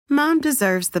Mom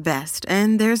deserves the best,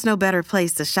 and there's no better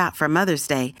place to shop for Mother's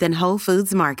Day than Whole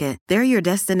Foods Market. They're your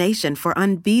destination for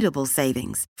unbeatable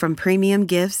savings, from premium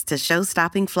gifts to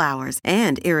show-stopping flowers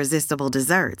and irresistible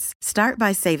desserts. Start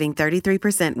by saving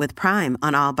 33% with Prime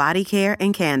on all body care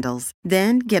and candles.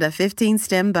 Then get a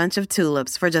 15-stem bunch of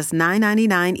tulips for just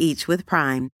 $9.99 each with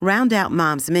Prime. Round out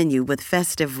Mom's menu with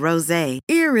festive rosé,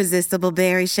 irresistible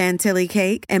berry chantilly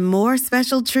cake, and more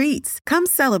special treats. Come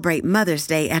celebrate Mother's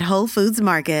Day at Whole Foods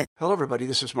Market. Hello, everybody.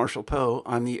 This is Marshall Poe.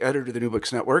 I'm the editor of the New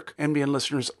Books Network. NBN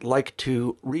listeners like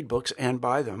to read books and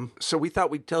buy them. So we thought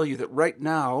we'd tell you that right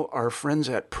now, our friends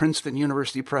at Princeton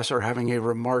University Press are having a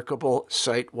remarkable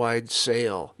site-wide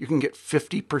sale. You can get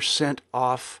 50%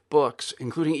 off books,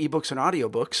 including ebooks and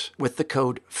audiobooks, with the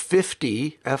code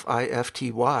 50,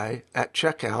 F-I-F-T-Y, at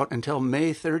checkout until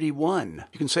May 31.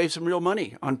 You can save some real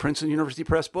money on Princeton University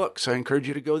Press books. I encourage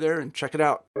you to go there and check it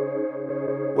out.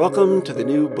 Welcome to the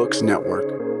New Books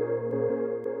Network.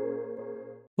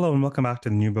 Hello and welcome back to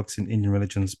the New Books in Indian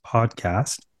Religions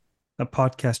podcast, a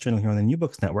podcast channel here on the New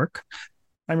Books Network.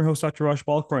 I'm your host, Dr. Raj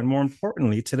Balkaur, and more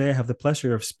importantly, today I have the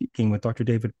pleasure of speaking with Dr.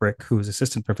 David Brick, who is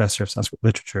Assistant Professor of Sanskrit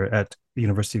Literature at the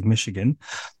University of Michigan.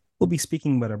 We'll be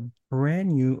speaking about a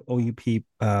brand new OUP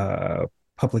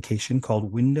publication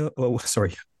called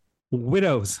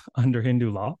Widows Under Hindu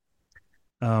Law.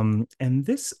 And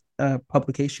this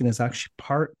publication is actually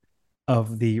part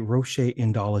of the Roche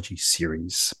Indology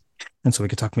series. And so we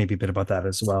could talk maybe a bit about that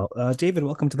as well. David,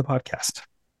 welcome to the podcast.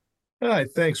 Hi,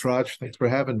 thanks, Raj. Thanks for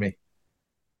having me.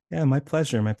 Yeah, my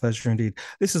pleasure. My pleasure indeed.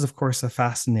 This is, of course, a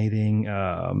fascinating,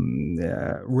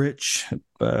 rich,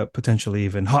 potentially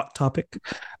even hot topic.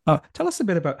 Tell us a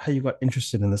bit about how you got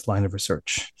interested in this line of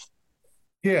research.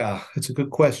 Yeah, it's a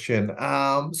good question.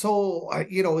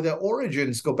 The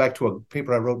origins go back to a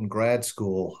paper I wrote in grad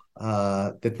school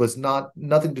that was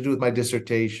nothing to do with my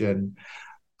dissertation,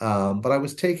 but I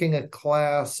was taking a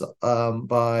class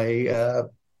by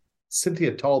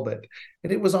Cynthia Talbot,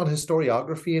 and it was on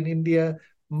historiography in India,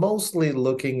 mostly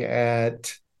looking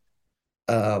at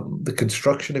the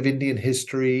construction of Indian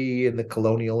history in the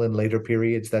colonial and later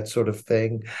periods, that sort of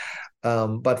thing.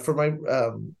 But for my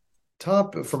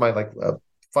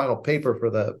final paper for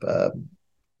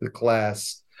the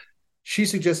class, she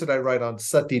suggested I write on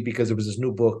Sati because there was this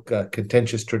new book,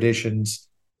 Contentious Traditions,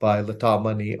 by Lata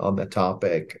Mani on the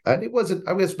topic. And it wasn't,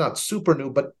 I guess, not super new,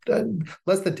 but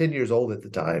less than 10 years old at the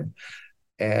time.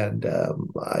 And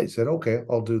I said, okay,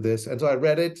 I'll do this. And so I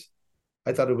read it.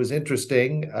 I thought it was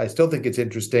interesting. I still think it's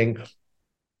interesting.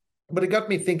 But it got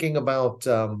me thinking about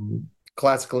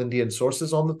classical Indian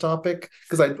sources on the topic,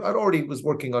 because I'd already was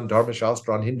working on Dharma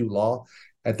Shastra, on Hindu law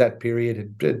at that period,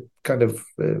 and did kind of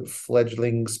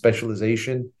fledgling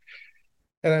specialization.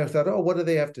 And I thought, what do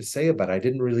they have to say about it? I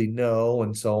didn't really know.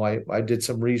 And so I did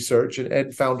some research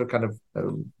and found a kind of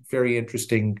very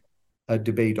interesting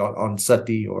debate on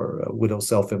sati, or widow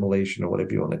self-immolation, or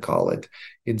whatever you want to call it,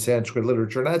 in Sanskrit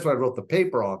literature. And that's what I wrote the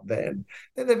paper on then.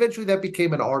 And eventually that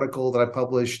became an article that I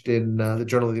published in the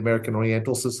Journal of the American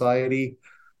Oriental Society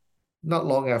not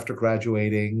long after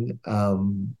graduating.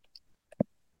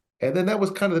 And then that was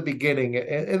kind of the beginning.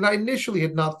 And I initially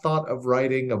had not thought of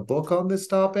writing a book on this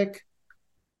topic,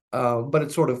 but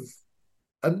it's sort of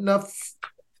enough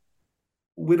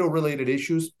widow-related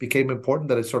issues became important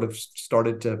that it sort of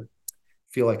started to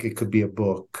feel like it could be a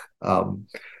book. And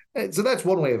so that's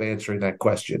one way of answering that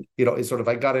question. It's sort of,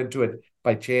 I got into it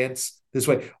by chance this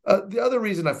way. The other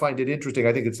reason I find it interesting,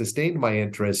 I think it sustained my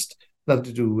interest, nothing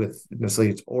to do with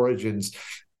necessarily its origins,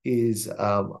 is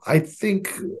I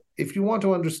think if you want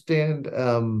to understand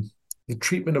the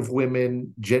treatment of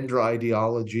women, gender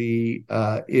ideology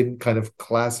in kind of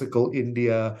classical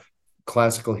India,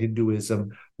 classical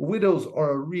Hinduism, widows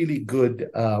are a really good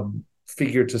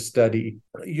figure to study,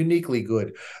 uniquely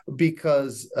good,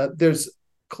 because there's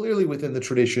clearly within the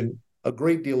tradition a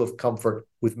great deal of comfort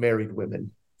with married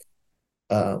women.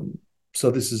 So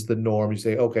this is the norm. You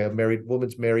say, okay, a married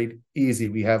woman's married, easy.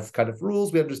 We have kind of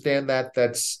rules. We understand that.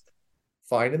 That's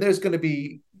fine. And there's going to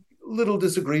be little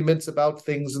disagreements about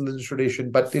things in the tradition,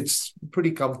 but it's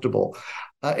pretty comfortable.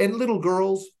 And little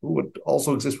girls, who would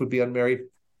also exist, would be unmarried.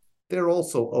 They're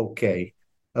also okay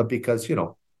because,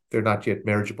 they're not yet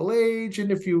marriageable age. And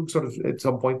if you sort of at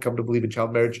some point come to believe in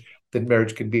child marriage, then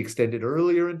marriage can be extended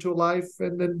earlier into life.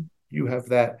 And then you have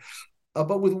that.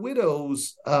 But with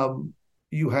widows,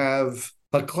 you have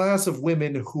a class of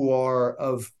women who are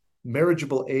of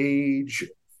marriageable age,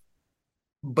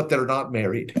 but they're not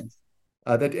married.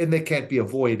 And they can't be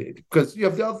avoided, because you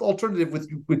have the alternative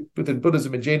within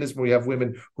Buddhism and Jainism, where you have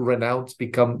women who renounce,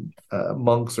 become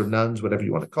monks or nuns, whatever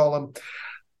you want to call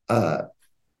them.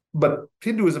 but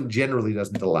Hinduism generally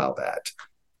doesn't allow that.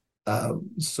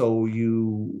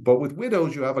 But with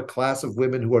widows, you have a class of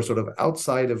women who are sort of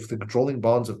outside of the controlling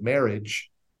bonds of marriage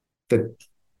that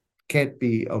can't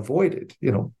be avoided.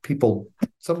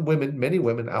 Many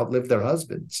women outlive their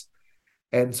husbands.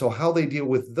 And so how they deal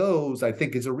with those, I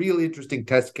think, is a really interesting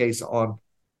test case on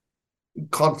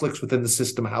conflicts within the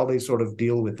system, how they sort of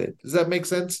deal with it. Does that make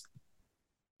sense?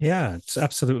 Yeah, it's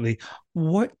absolutely.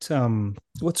 What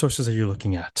sources are you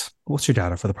looking at? What's your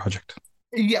data for the project?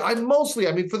 Yeah,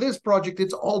 for this project,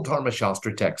 it's all Dharma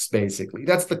Shastra texts, basically.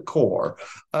 That's the core.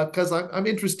 Because I'm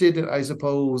interested, I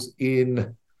suppose,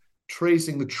 in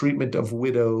tracing the treatment of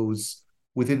widows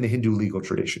within the Hindu legal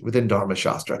tradition, within Dharma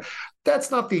Shastra.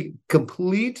 That's not the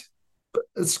complete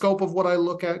scope of what I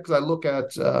look at, because I look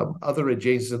at other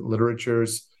adjacent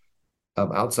literatures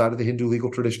outside of the Hindu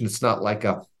legal tradition. It's not like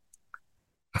a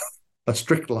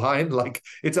strict line, like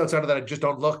it's outside of that I just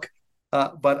don't look.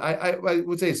 But I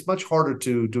would say it's much harder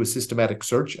to do a systematic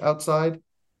search outside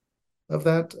of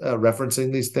that,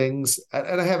 referencing these things.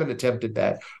 And I haven't attempted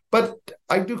that. But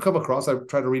I do come across, I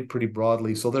try to read pretty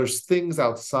broadly. So there's things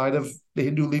outside of the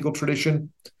Hindu legal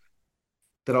tradition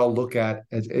that I'll look at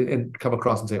and come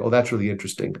across and say, oh, that's really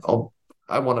interesting.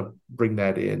 I want to bring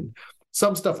that in.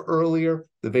 Some stuff earlier,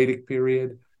 the Vedic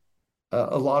period,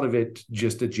 a lot of it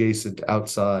just adjacent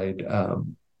outside.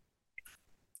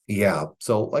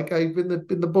 So like in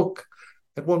the book,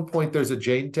 at one point there's a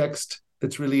Jain text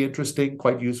that's really interesting,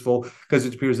 quite useful, because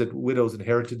it appears that widows'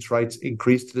 inheritance rights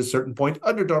increased at a certain point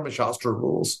under Dharma Shastra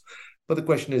rules. But the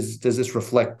question is, does this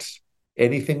reflect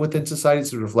anything within society?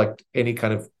 Does it reflect any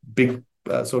kind of big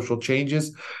social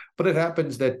changes? But it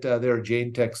happens that there are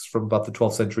Jain texts from about the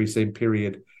 12th century, same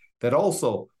period, that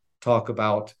also talk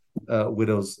about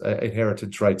widows'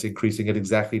 inheritance rights increasing at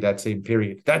exactly that same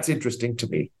period. That's interesting to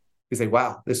me. You say,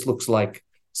 wow, this looks like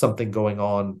something going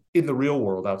on in the real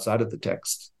world outside of the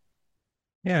text.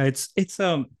 Yeah, it's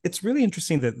really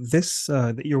interesting that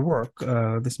that your work,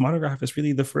 this monograph, is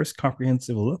really the first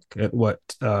comprehensive look at what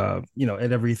at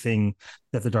everything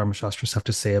that the Dharma Shastras have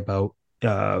to say about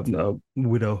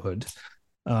widowhood.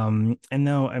 And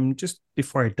now I'm just,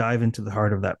 before I dive into the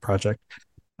heart of that project,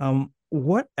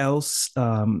 what else,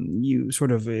 you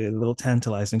sort of a little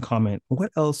tantalizing comment,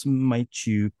 what else might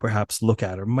you perhaps look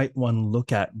at, or might one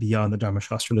look at beyond the Dharma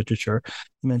Shastra literature?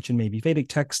 You mentioned maybe Vedic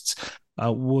texts.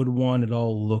 Would one at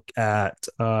all look at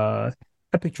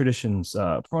epic traditions,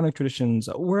 Puranic traditions?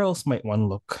 Where else might one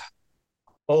look?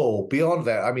 Oh, beyond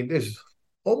that, I mean, there's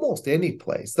almost any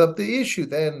place. The issue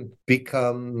then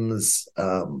becomes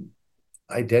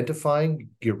identifying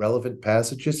your relevant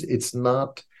passages. It's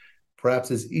not perhaps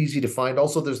as easy to find.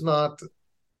 Also,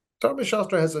 Dharma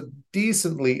Shastra has in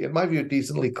my view, a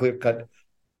decently clear-cut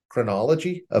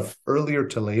chronology of earlier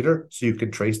to later, so you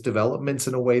can trace developments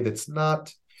in a way that's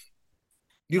not,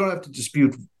 you don't have to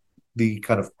dispute the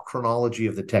kind of chronology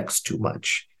of the text too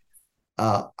much.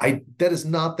 That is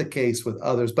not the case with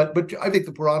others, but I think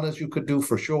the Puranas you could do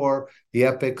for sure, the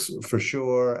epics for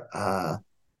sure,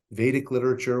 Vedic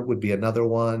literature would be another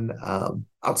one.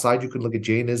 Outside, you could look at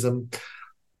Jainism.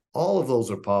 All of those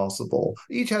are possible.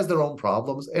 Each has their own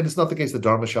problems, and it's not the case that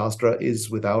Dharma Shastra is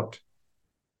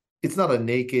it's not a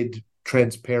naked,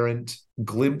 transparent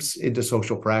glimpse into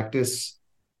social practice.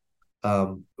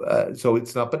 So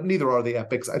it's not, but neither are the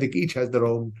epics. I think each has their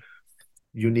own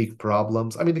unique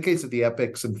problems. I mean, the case of the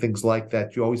epics and things like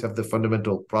that, you always have the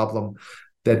fundamental problem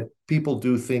that people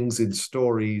do things in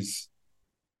stories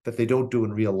that they don't do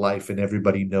in real life, and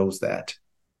everybody knows that.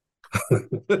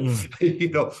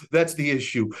 That's the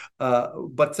issue. But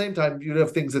at the same time, you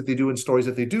have things that they do in stories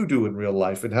that they do in real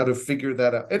life, and how to figure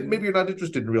that out. And maybe you're not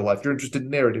interested in real life, you're interested in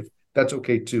narrative. That's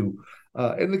okay too.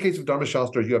 In the case of Dharma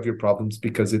Shastra, you have your problems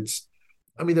because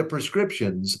they're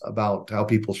prescriptions about how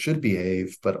people should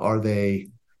behave, but were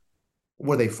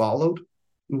they followed?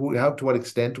 To what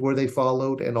extent were they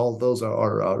followed? And all those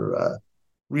are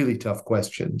really tough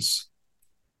questions.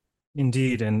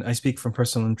 Indeed, and I speak from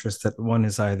personal interest that one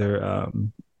is either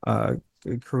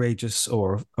courageous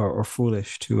or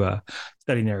foolish to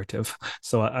study narrative.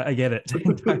 So I get it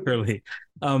entirely.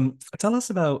 Tell us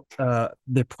about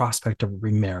the prospect of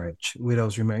remarriage,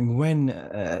 widows remarrying. When,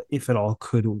 if at all,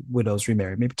 could widows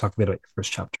remarry? Maybe talk a bit about your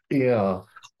first chapter. Yeah,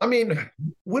 I mean,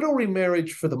 widow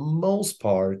remarriage for the most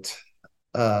part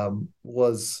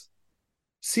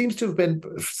seems to have been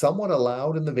somewhat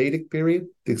allowed in the Vedic period, to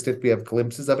the extent we have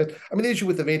glimpses of it. I mean, the issue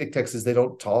with the Vedic texts is they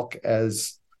don't talk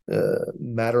as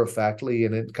matter-of-factly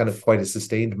and in kind of quite a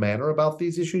sustained manner about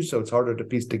these issues, so it's harder to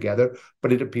piece together.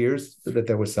 But it appears that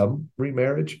there was some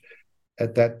remarriage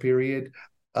at that period.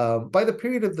 By the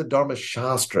period of the Dharma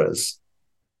Shastras,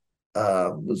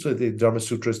 So the Dharma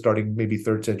Sutra, starting maybe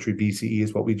 3rd century BCE,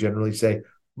 is what we generally say.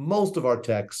 Most of our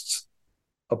texts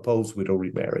oppose widow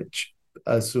remarriage,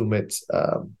 assume it's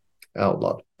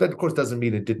outlawed. That, of course, doesn't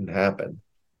mean it didn't happen.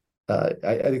 I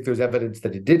think there's evidence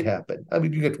that it did happen. I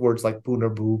mean, you get words like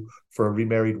punarbu for a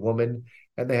remarried woman,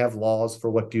 and they have laws for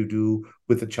what do you do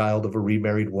with the child of a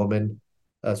remarried woman.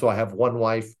 So I have one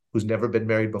wife who's never been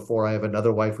married before. I have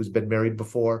another wife who's been married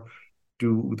before.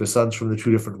 Do the sons from the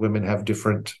two different women have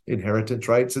different inheritance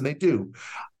rights? And they do,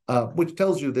 which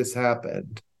tells you this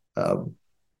happened.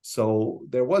 So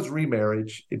there was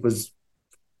remarriage. It was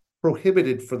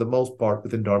prohibited for the most part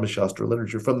within Dharma Shastra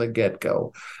literature from the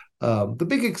get-go. The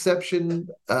big exception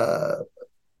are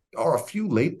a few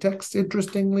late texts,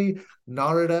 interestingly.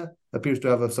 Narada appears to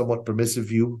have a somewhat permissive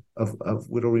view of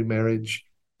widow remarriage,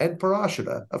 and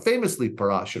Parashara, famously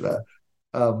Parashara,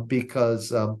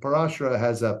 because Parashara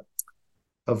has a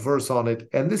verse on it,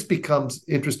 and this becomes,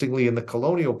 interestingly, in the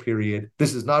colonial period.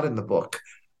 This is not in the book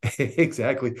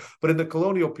exactly, but in the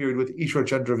colonial period with Ishwar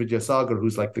Chandra Vidyasagar,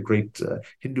 who's like the great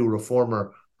Hindu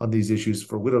reformer on these issues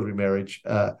for widow remarriage,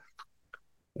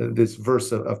 this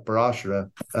verse of Parashara,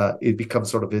 it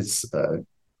becomes sort of his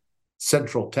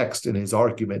central text in his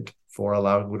argument for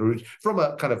allowing widow remarriage from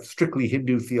a kind of strictly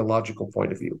Hindu theological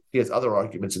point of view. He has other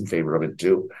arguments in favor of it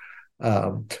too.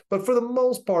 But for the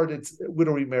most part, it's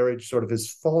widow remarriage sort of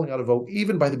is falling out of vogue,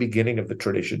 even by the beginning of the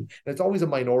tradition. And it's always a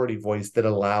minority voice that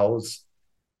allows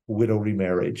widow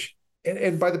remarriage.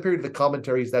 And by the period of the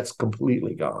commentaries, that's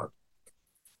completely gone.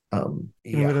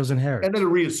 Widows inherit. And then it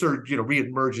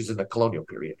reemerges in the colonial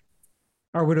period.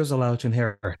 Are widows allowed to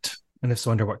inherit? And if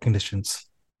so, under what conditions?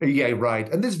 Yeah, right.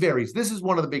 And this varies. This is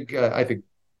one of the big, I think,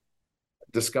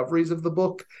 discoveries of the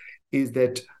book, is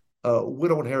that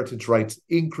widow inheritance rights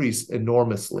increase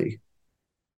enormously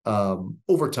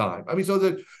over time. I mean, so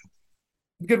that,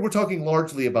 again, we're talking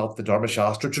largely about the Dharma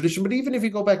Shastra tradition, but even if you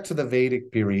go back to the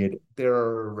Vedic period, there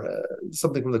are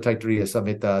something from the Taittiriya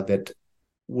Samhita that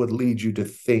would lead you to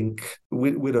think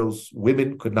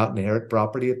women could not inherit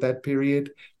property at that period.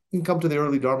 You can come to the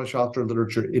early Dharma Shastra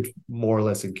literature, it's more or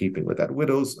less in keeping with that.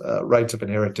 Widows' rights of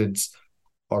inheritance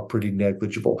are pretty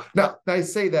negligible. Now, I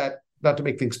say that not to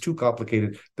make things too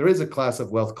complicated. There is a class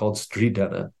of wealth called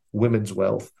Stridhana, women's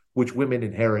wealth, which women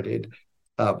inherited.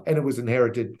 And it was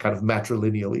inherited kind of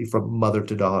matrilineally from mother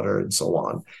to daughter and so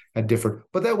on, and different.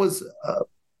 But that was,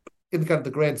 in kind of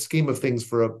the grand scheme of things,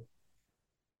 for a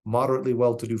moderately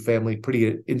well-to-do family,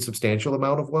 pretty insubstantial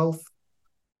amount of wealth.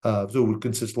 So it would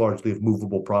consist largely of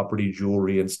movable property,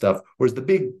 jewelry, and stuff, whereas the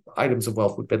big items of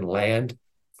wealth would have been land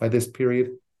by this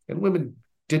period. And women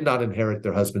did not inherit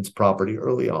their husband's property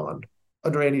early on,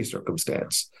 under any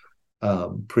circumstance,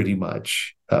 pretty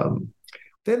much.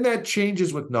 Then that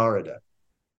changes with Narada.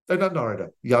 Not Narada,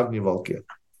 Yajnavalkya.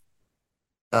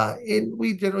 And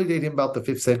we generally date him about the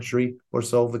 5th century or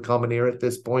so of the Common Era at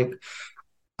this point.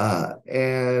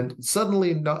 And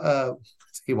suddenly,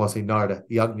 he wants to say Narada,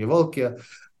 Yajnavalkya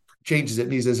changes it.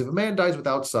 And he says, if a man dies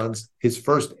without sons, his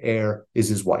first heir is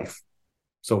his wife.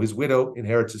 So his widow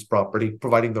inherits his property,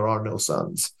 providing there are no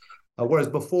sons. Whereas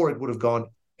before it would have gone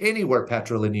anywhere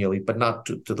patrilineally, but not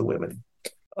to the women.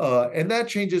 And that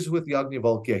changes with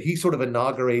Yajnavalkya. He sort of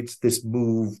inaugurates this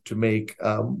move to make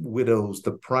widows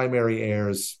the primary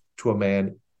heirs to a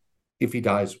man if he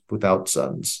dies without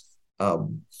sons.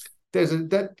 There's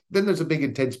a big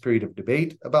intense period of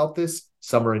debate about this.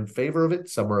 Some are in favor of it,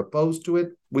 some are opposed to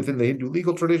it within the Hindu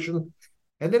legal tradition.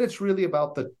 And then it's really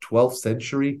about the 12th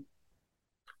century,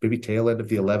 maybe tail end of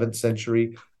the 11th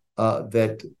century,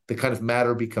 that the kind of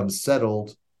matter becomes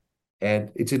settled,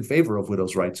 and it's in favor of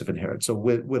widows' rights of inheritance. So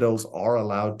widows are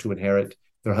allowed to inherit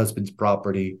their husband's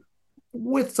property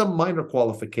with some minor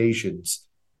qualifications,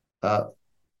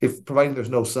 if providing there's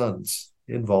no sons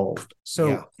involved.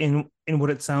 So in what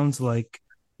it sounds like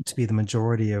to be the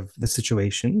majority of the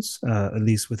situations, at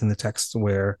least within the text,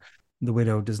 where the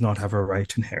widow does not have a right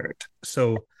to inherit.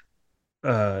 So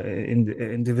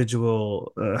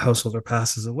individual householder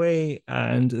passes away,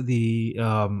 and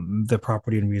the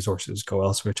property and resources go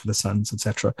elsewhere to the sons,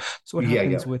 etc. So what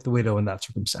happens with the widow in that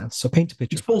circumstance? So paint a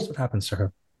picture. What happens to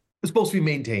her? It's supposed to be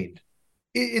maintained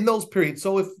in those periods.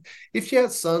 So if she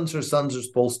has sons, her sons are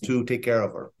supposed to take care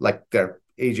of her, like their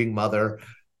aging mother.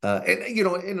 And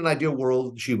in an ideal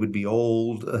world, she would be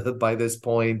old by this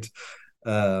point,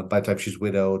 by the time she's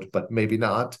widowed, but maybe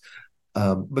not.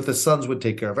 But the sons would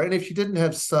take care of her. And if she didn't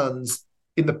have sons,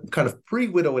 in the kind of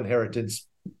pre-widow inheritance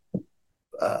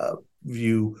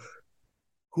view,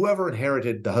 whoever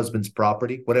inherited the husband's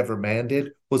property, whatever man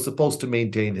did, was supposed to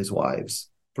maintain his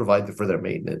wives, provide for their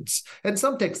maintenance. And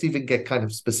some texts even get kind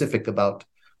of specific about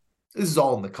this is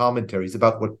all in the commentaries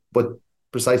about what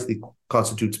precisely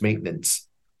constitutes maintenance.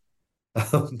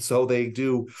 So they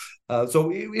do.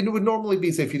 So it would normally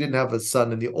be, say, if you didn't have a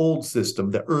son in the old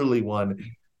system, the early one,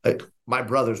 my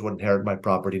brothers would inherit my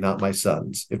property, not my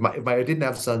sons. If I didn't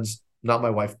have sons, not my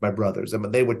wife, my brothers, and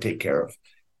they would take care of.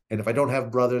 And if I don't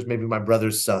have brothers, maybe my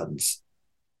brother's sons.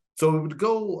 So it would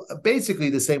go basically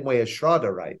the same way as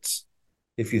Shraddha rights,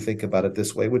 if you think about it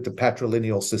this way, with the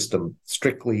patrilineal system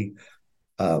strictly.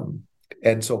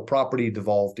 And so property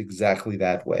devolved exactly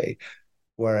that way,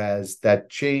 whereas that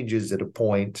changes at a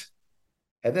point.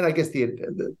 And then I guess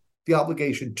the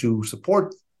obligation to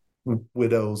support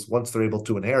widows once they're able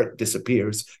to inherit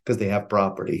disappears because they have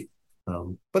property.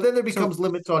 But then there becomes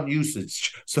limits on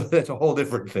usage. So that's a whole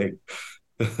different thing.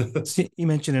 So you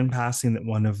mentioned in passing that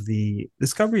one of the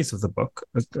discoveries of the book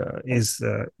is,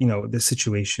 the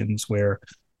situations where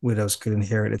widows could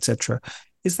inherit, etc.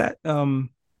 Is that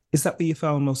what you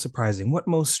found most surprising? What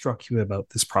most struck you about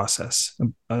this process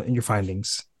in your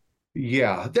findings?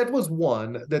 Yeah, that was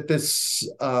one, that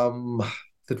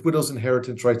that widows'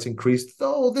 inheritance rights increased.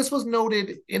 Though this was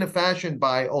noted in a fashion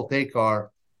by Oltekar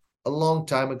a long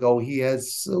time ago. He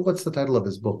has, what's the title of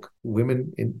his book?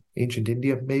 Women in Ancient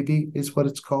India, maybe, is what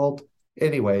it's called.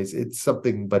 Anyways, it's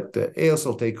something, but Eos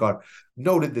Oltekar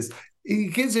noted this.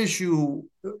 His issue,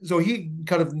 so he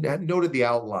kind of noted the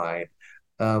outline.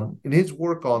 In his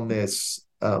work on this,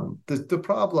 the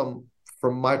problem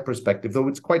from my perspective, though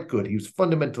it's quite good, he was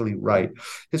fundamentally right.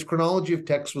 His chronology of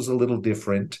text was a little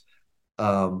different.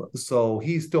 So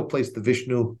he still placed the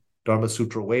Vishnu Dharma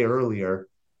Sutra way earlier,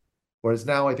 whereas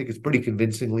now I think it's pretty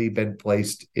convincingly been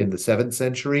placed in the 7th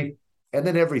century, and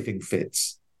then everything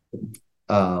fits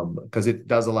because it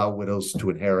does allow widows to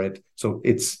inherit. So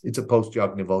it's a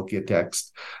post-Yajnavalkya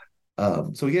text.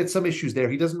 So he had some issues there.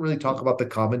 He doesn't really talk about the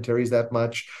commentaries that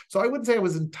much. So I wouldn't say I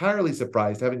was entirely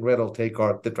surprised, having read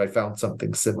Oltekar, that I found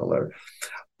something similar.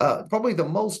 Probably the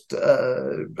most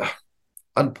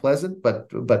unpleasant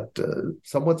but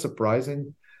somewhat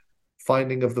surprising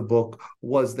finding of the book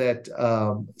was that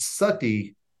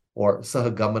sati, or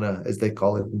sahagamana as they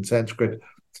call it in Sanskrit,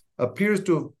 appears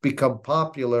to have become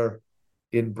popular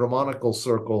in Brahmanical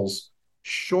circles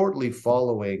shortly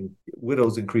following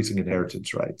widows' increasing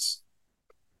inheritance rights.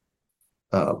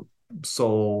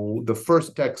 So the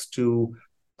first text to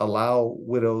allow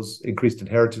widows increased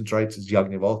inheritance rights is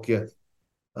Yajnavalkya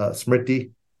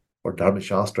Smriti, or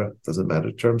Dharmashastra, doesn't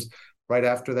matter terms. Right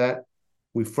after that,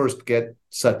 we first get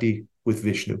sati with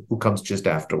Vishnu, who comes just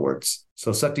afterwards.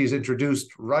 So sati is introduced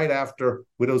right after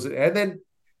widows, and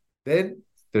then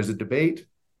there's a debate.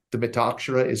 The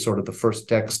Mitakshara is sort of the first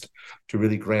text to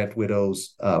really grant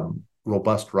widows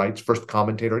robust rights, first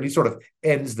commentator, and he sort of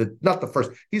ends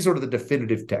he's sort of the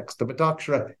definitive text. The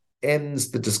Mitakshara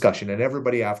ends the discussion, and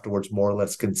everybody afterwards more or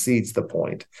less concedes the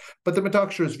point. But the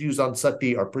Mitakshara's views on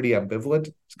sati are pretty ambivalent.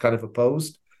 It's kind of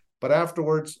opposed. But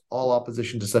afterwards, all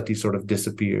opposition to sati sort of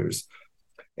disappears.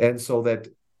 And so that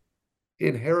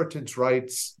inheritance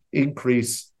rights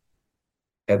increase,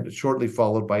 and shortly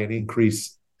followed by an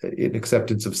increase in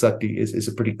acceptance of sati is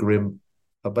a pretty grim.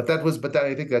 But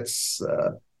I think that's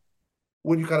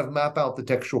when you kind of map out the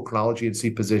textual chronology and see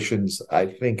positions, I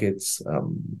think it's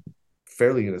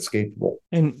fairly inescapable.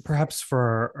 And perhaps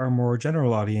for our more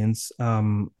general audience,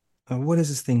 what is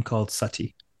this thing called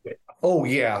sati? Oh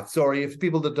yeah, sorry if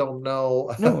people that don't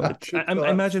know. No, I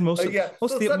imagine most of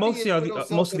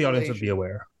the audience would be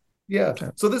aware. Yeah,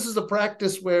 so this is a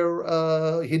practice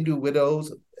where Hindu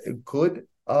widows could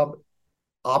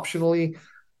optionally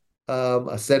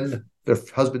ascend their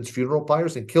husband's funeral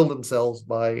pyres and kill themselves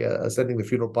by ascending the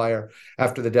funeral pyre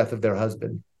after the death of their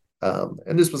husband.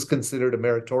 And this was considered a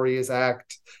meritorious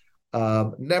act,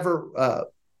 never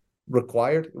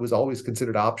required. It was always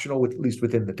considered optional, at least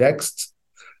within the texts.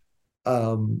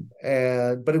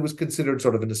 But it was considered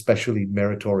sort of an especially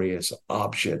meritorious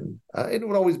option. It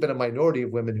would always been a minority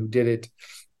of women who did it.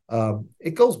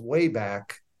 It goes way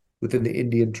back within the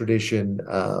Indian tradition,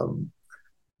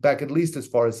 back at least as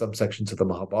far as some sections of the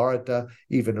Mahabharata.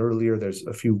 Even earlier, there's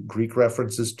a few Greek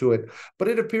references to it. But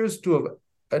it appears to have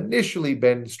initially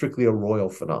been strictly a royal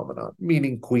phenomenon,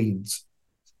 meaning queens.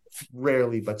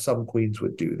 Rarely, but some queens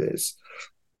would do this.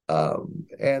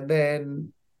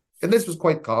 And this was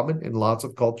quite common in lots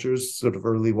of cultures, sort of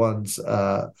early ones.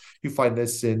 You find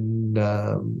this in,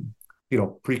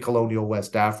 pre-colonial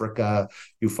West Africa.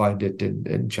 You find it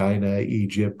in China,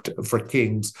 Egypt, for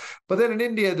kings. But then in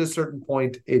India, at a certain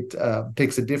point, it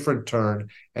takes a different turn,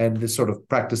 and this sort of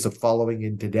practice of following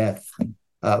into death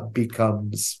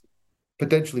becomes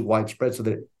potentially widespread, so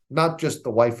that not just the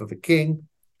wife of a king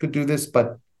could do this,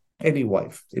 but any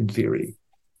wife, in theory.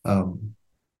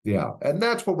 Yeah. And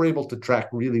that's what we're able to track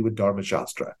really with Dharma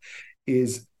Shastra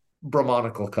is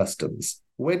Brahmanical customs.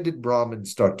 When did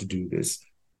Brahmins start to do this?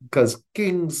 Because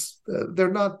kings,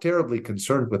 they're not terribly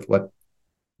concerned with what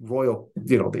royal,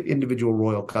 the individual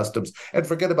royal customs. And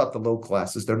forget about the low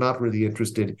classes. They're not really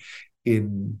interested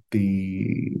in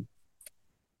the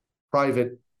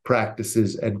private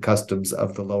practices and customs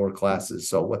of the lower classes.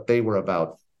 So what they were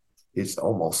about is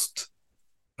almost,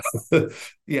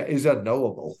 is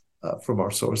unknowable from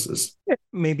our sources.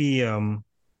 Maybe a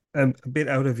bit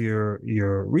out of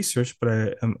your research, but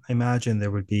I imagine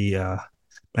there would be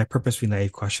my purposefully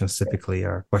naive questions typically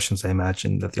are questions I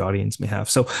imagine that the audience may have.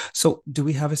 So do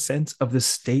we have a sense of the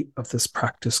state of this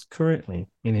practice currently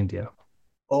in India?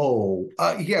 Oh,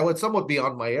 well, it's somewhat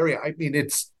beyond my area. I mean, there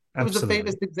was a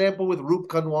famous example with Roop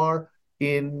Kanwar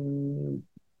in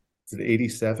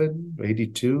 87,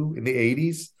 82, in the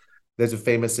 80s. There's a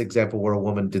famous example where a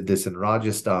woman did this in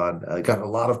Rajasthan, got a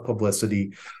lot of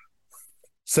publicity.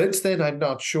 Since then, I'm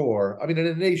not sure. I mean, in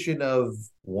a nation of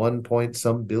 1 point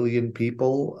some billion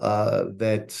people,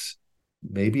 that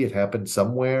maybe it happened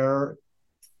somewhere.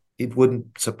 It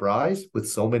wouldn't surprise with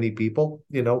so many people,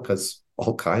 because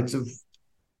all kinds of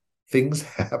things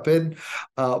happen.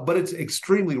 But it's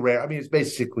extremely rare. I mean, it's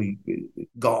basically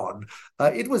gone.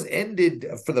 It was ended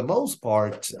for the most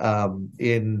part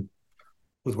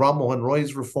with Ram Mohan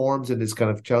Roy's reforms and his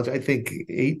kind of challenge. I think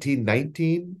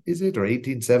 1819, is it, or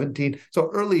 1817?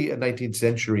 So early 19th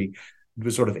century, it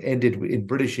was sort of ended in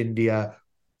British India.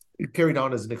 It carried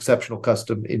on as an exceptional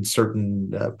custom in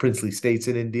certain princely states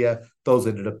in India. Those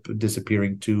ended up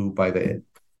disappearing too by the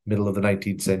middle of the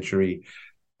 19th century.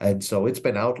 And so it's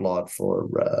been outlawed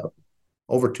for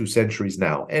over 2 centuries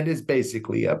now, and is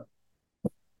basically a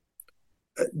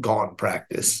gone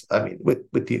practice. I mean,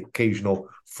 with the occasional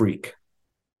freak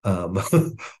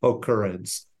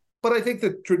occurrence. But I think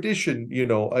the tradition,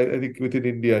 I think within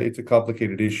India, it's a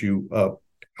complicated issue of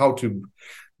how to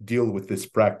deal with this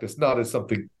practice, not as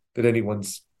something that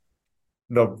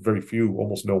very few,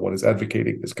 almost no one is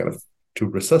advocating this kind of to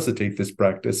resuscitate this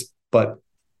practice, but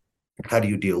how do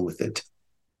you deal with it?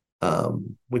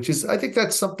 Which is, I think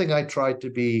that's something I try to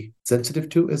be sensitive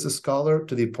to as a scholar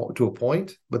to a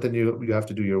point, but then you have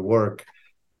to do your work.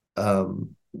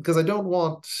 Because I don't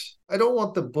want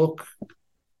the book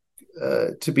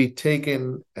to be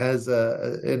taken as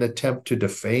an attempt to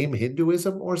defame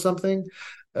Hinduism or something,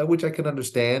 which I can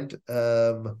understand.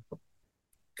 Because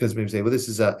maybe say, well, this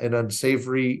is an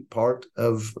unsavory part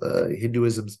of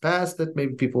Hinduism's past that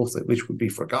maybe people which would be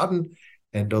forgotten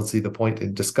and don't see the point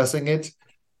in discussing it,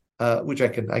 which I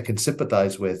can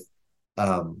sympathize with.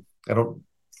 I don't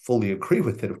fully agree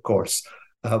with it, of course,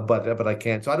 but I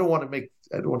can. So I don't want to get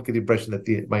the impression that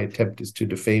my attempt is to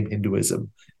defame Hinduism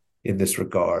in this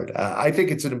regard. I think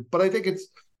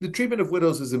the treatment of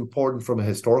widows is important from a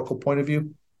historical point of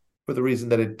view, for the reason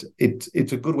that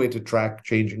it's a good way to track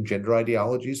changing gender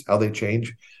ideologies, how they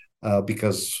change.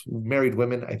 Because married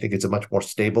women, I think it's a much more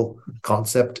stable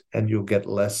concept, and you'll get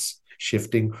less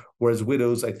shifting. Whereas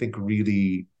widows, I think,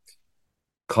 really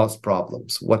cause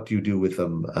problems. What do you do with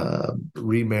them?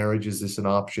 Remarriage, is this an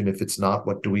option? If it's not,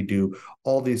 what do we do?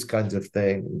 All these kinds of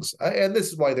things. And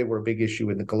this is why they were a big issue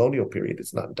in the colonial period.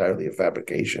 It's not entirely a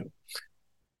fabrication.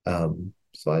 So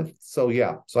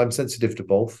I'm sensitive to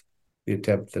both. The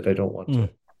attempt that I don't want to.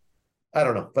 I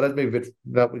don't know, but maybe it's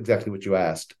not exactly what you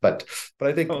asked. But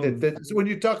I think that when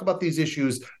you talk about these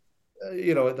issues,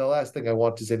 the last thing I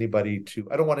want is I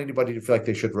don't want anybody to feel like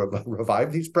they should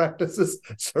revive these practices.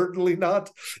 Certainly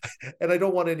not. And I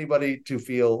don't want anybody to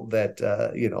feel that,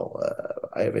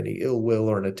 I have any ill will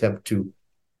or an attempt to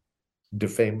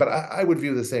defame. But I would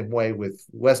view the same way with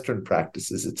Western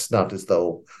practices. It's not as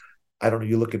though, I don't know,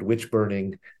 you look at witch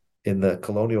burning in the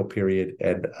colonial period,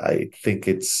 and I think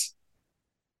it's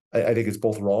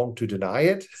both wrong to deny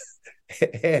it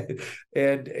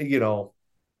and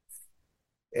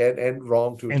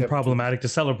wrong to and problematic to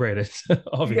celebrate it.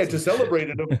 Obviously. Yeah, to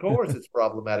celebrate it, of course, it's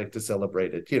problematic to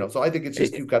celebrate it. So I think it's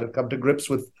just you've got to come to grips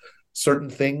with certain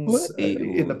things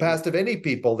in the past of any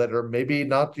people that are maybe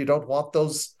not. You don't want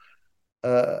those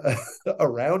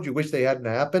around. You wish they hadn't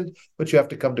happened, but you have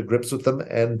to come to grips with them.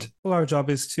 And our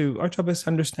job is to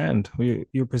understand.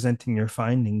 You're presenting your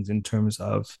findings in terms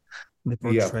of the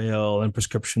portrayal and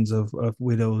prescriptions of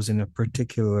widows in a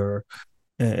particular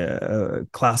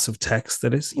class of text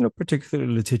that is,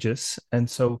 particularly litigious. And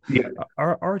so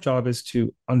our job is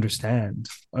to understand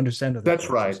other That's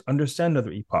right. Understand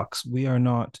other epochs. We are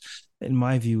not, in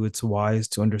my view, it's wise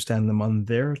to understand them on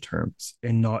their terms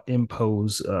and not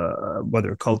impose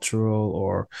whether cultural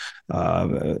or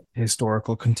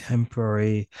historical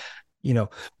contemporary,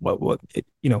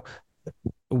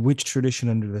 which tradition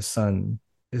under the sun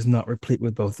is not replete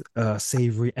with both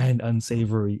savory and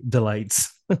unsavory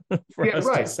delights for Yeah, us to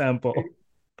right. sample.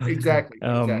 Exactly.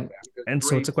 And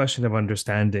so it's a Great. question of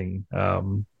understanding. I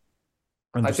think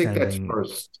that's Understanding.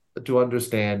 first. To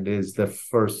understand is the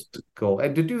first goal.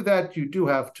 And to do that, you do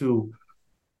have to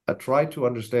try to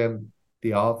understand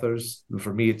the authors.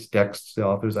 For me, it's texts, the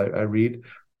authors I read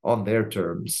on their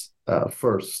terms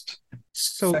first.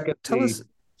 So tell Secondly, us.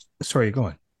 Sorry, go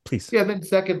on, please. yeah, then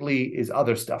secondly is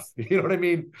other stuff. You know what I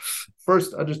mean?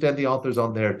 First, understand the authors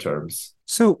on their terms.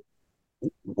 So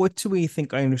what do we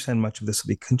think? I understand much of this will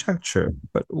be conjecture,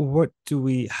 but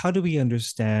how do we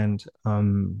understand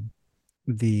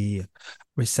the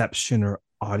reception or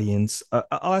audience?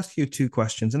 I'll ask you two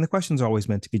questions, and the questions are always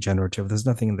meant to be generative. There's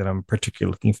nothing that I'm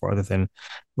particularly looking for other than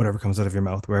whatever comes out of your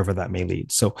mouth, wherever that may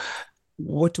lead. So,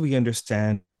 what do we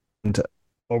understand,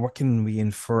 or what can we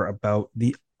infer about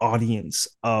the audience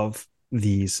of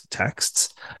these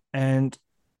texts, and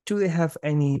do they have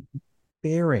any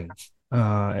bearing in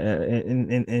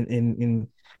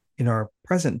our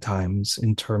present times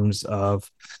in terms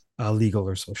of legal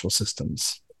or social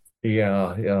systems?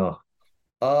 Yeah, yeah.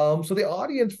 So the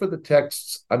audience for the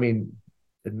texts, I mean,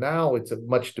 now it's a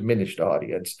much diminished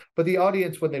audience, but the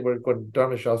audience when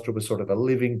Dharma Shastra was sort of a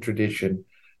living tradition,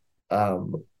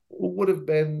 would have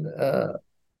been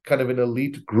kind of an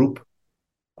elite group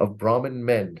of Brahmin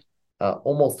men,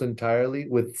 almost entirely,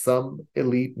 with some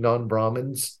elite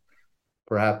non-Brahmins,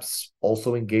 perhaps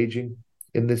also engaging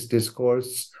in this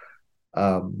discourse.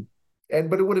 But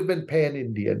it would have been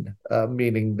pan-Indian,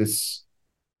 meaning this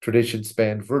tradition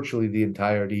spanned virtually the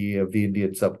entirety of the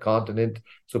Indian subcontinent.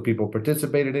 So people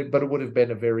participated in it, but it would have been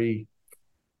a very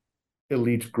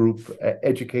elite group,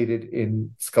 educated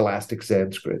in scholastic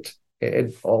Sanskrit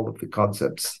and all of the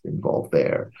concepts involved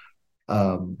there.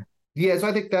 So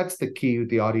I think that's the key with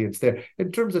the audience there.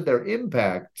 In terms of their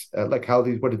impact, like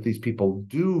what did these people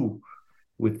do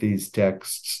with these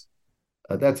texts?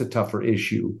 That's a tougher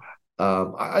issue.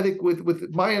 I think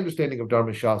with my understanding of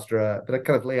Dharma Shastra that I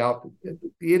kind of lay out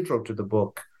the intro to the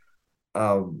book,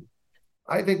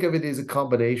 I think of it as a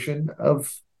combination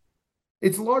of,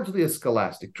 it's largely a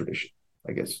scholastic tradition.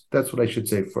 I guess that's what I should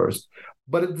say first.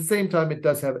 But at the same time, it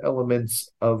does have elements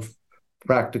of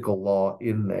practical law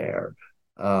in there.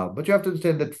 But you have to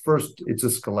understand that first, it's a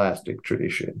scholastic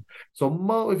tradition.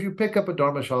 So if you pick up a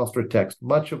Dharma Shastra text,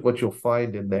 much of what you'll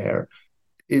find in there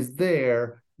is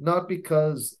there not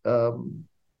because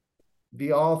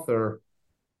the author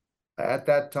at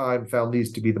that time found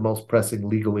these to be the most pressing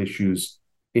legal issues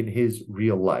in his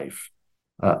real life.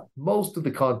 Most of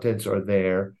the contents are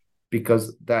there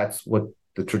because that's what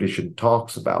the tradition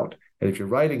talks about. And if you're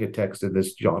writing a text in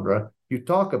this genre, you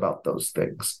talk about those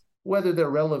things, whether they're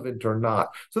relevant or not.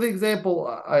 So the example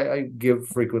I give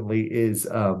frequently is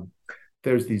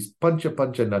there's these pancha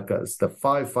nakas, the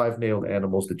five-nailed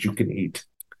animals that you can eat.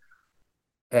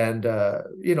 And,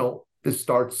 this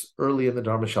starts early in the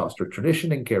Dharma Shastra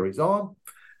tradition and carries on.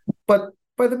 But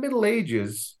by the Middle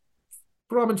Ages,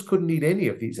 Brahmins couldn't eat any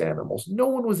of these animals. No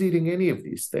one was eating any of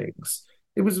these things.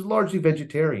 It was largely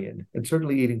vegetarian, and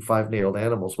certainly eating five-nailed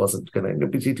animals wasn't going to.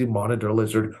 Nobody's eating monitor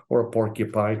lizard or a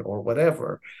porcupine or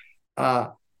whatever.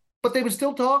 But they would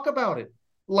still talk about it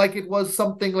like it was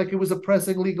something, like it was a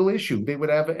pressing legal issue. They would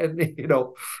have,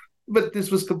 but this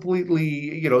was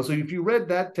completely, so if you read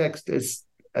that text as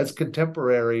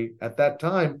contemporary at that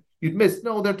time, you'd miss,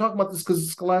 no, they're talking about this because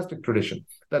it's scholastic tradition.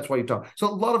 That's why you talk. So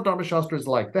a lot of Dharma Shastra is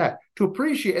like that. To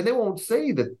appreciate, and they won't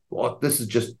say that, this is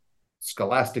just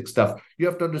scholastic stuff. You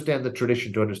have to understand the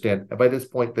tradition to understand. And by this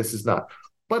point, this is not.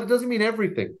 But it doesn't mean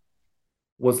everything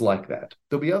was like that.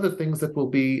 There'll be other things that will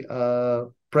be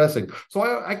pressing. So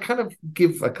I kind of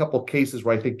give a couple cases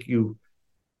where I think you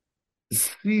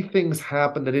see things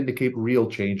happen that indicate real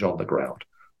change on the ground.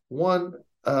 One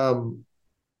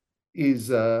is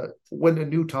when a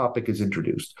new topic is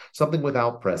introduced, something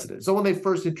without precedent. So when they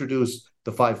first introduced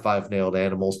the five-nailed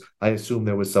animals, I assume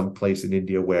there was some place in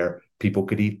India where people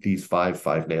could eat these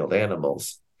five-nailed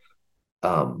animals.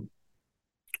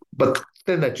 But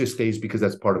then that just stays because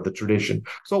that's part of the tradition.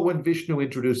 So when Vishnu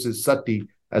introduces sati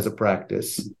as a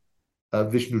practice,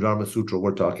 Vishnu Dharma Sutra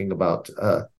we're talking about,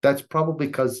 that's probably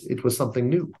because it was something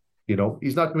new.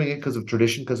 He's not doing it because of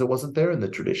tradition, because it wasn't there in the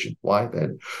tradition. Why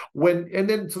then?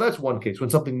 So that's one case, when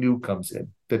something new comes in,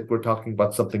 that we're talking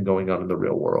about something going on in the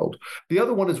real world. The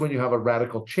other one is when you have a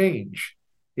radical change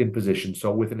in position.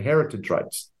 So with inheritance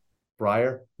rights,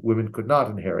 prior, women could not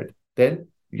inherit. Then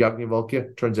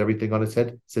Yajnavalkya turns everything on its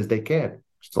head, says they can,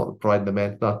 provided the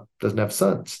man doesn't have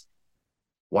sons.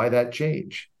 Why that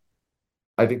change?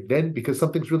 I think then because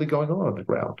something's really going on the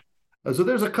ground. So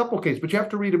there's a couple cases, but you have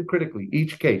to read them critically.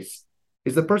 Each case.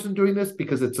 Is the person doing this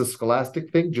because it's a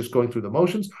scholastic thing, just going through the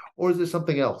motions, or is there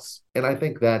something else? And I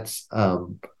think that's,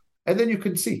 and then you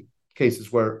can see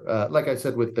cases where, like I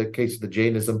said, with the case of the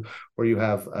Jainism, where you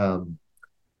have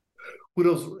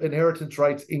widows' inheritance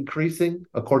rights increasing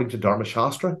according to Dharma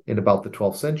Shastra in about the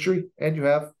 12th century, and you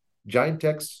have Jain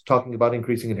texts talking about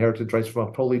increasing inheritance rights from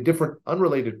a totally different,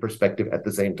 unrelated perspective at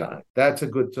the same time.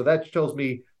 So that shows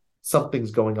me something's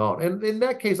going on. And in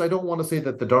that case, I don't want to say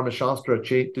that the Dharma Shastra,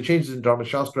 the changes in Dharma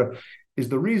Shastra is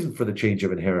the reason for the change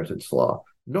of inheritance law,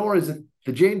 nor is it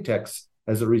the Jain text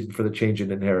as a reason for the change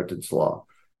in inheritance law.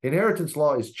 Inheritance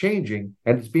law is changing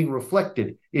and it's being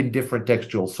reflected in different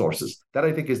textual sources. That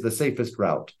I think is the safest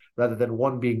route, rather than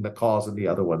one being the cause and the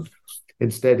other one.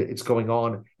 Instead, it's going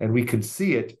on and we can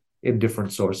see it in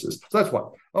different sources. So that's one.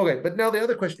 Okay, but now the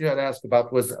other question you had asked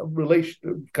about was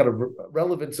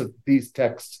relevance of these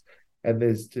texts and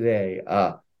this today,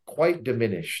 quite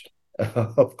diminished,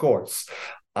 of course,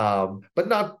 but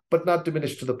not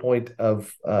diminished to the point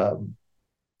of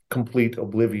complete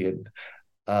oblivion.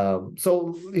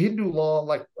 So Hindu law,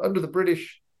 like under the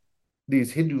British,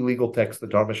 these Hindu legal texts, the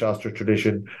Dharma Shastra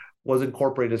tradition, was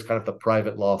incorporated as kind of the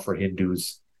private law for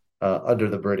Hindus under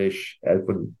the British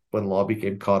when law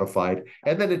became codified.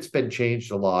 And then it's been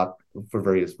changed a lot for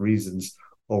various reasons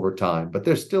over time. But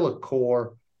there's still a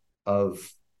core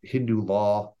of Hindu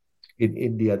law in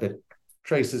India that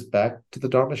traces back to the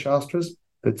Dharma Shastras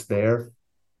that's there.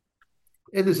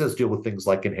 And this does deal with things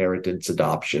like inheritance,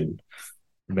 adoption,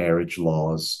 marriage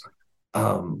laws.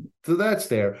 So that's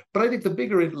there. But I think the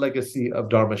bigger legacy of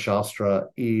Dharma Shastra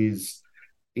is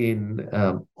in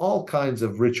all kinds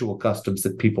of ritual customs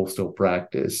that people still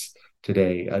practice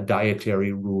today,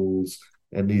 dietary rules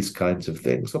and these kinds of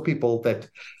things. So people that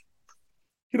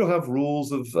have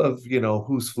rules of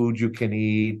whose food you can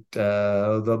eat.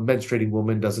 The menstruating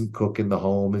woman doesn't cook in the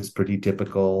home is pretty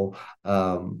typical.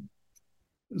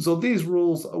 So these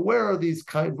rules, where are these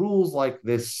rules like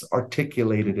this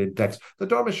articulated in text? The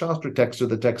Dharma Shastra texts are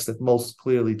the texts that most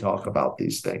clearly talk about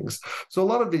these things. So a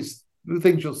lot of these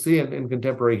things you'll see in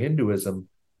contemporary Hinduism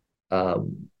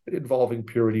involving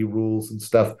purity rules and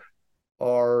stuff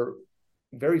are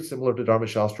very similar to Dharma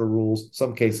Shastra rules.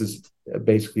 Some cases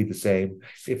basically the same.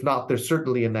 If not, they're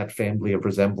certainly in that family of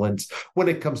resemblance. When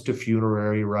it comes to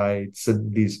funerary rites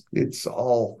and these, it's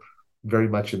all very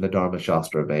much in the Dharma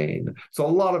Shastra vein. So a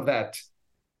lot of that,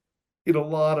 in a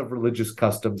lot of religious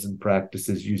customs and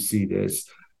practices, you see this.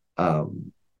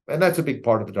 And that's a big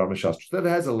part of the Dharma Shastra that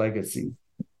has a legacy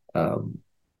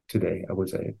today, I would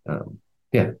say.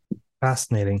 Yeah.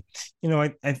 Fascinating.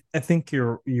 I think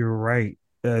you're right.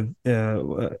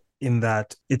 In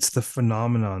that it's the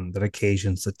phenomenon that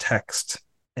occasions the text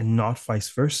and not vice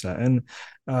versa. And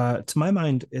to my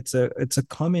mind, it's a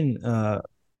common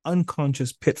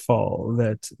unconscious pitfall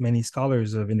that many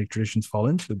scholars of Indic traditions fall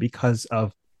into because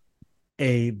of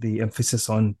the emphasis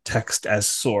on text as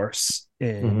source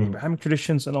in Abrahamic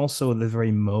traditions, and also the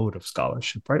very mode of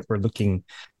scholarship, right? We're looking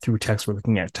through text, we're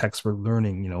looking at text, we're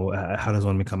learning, how does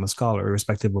one become a scholar,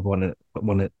 irrespective of what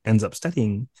one ends up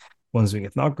studying. One's doing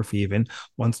ethnography, even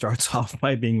one starts off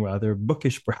by being rather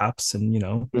bookish, perhaps, and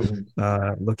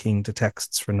looking to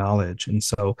texts for knowledge. And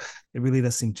so it really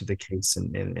does seem to be the case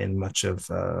in much of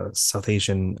South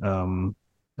Asian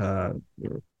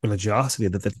religiosity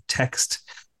that the text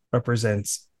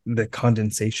represents the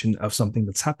condensation of something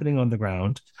that's happening on the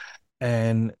ground,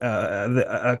 and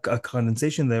a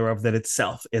condensation thereof that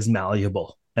itself is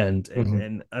malleable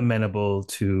and amenable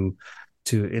to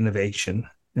innovation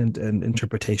and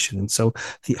interpretation. And so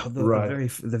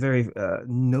the very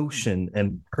notion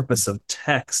and purpose of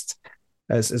text,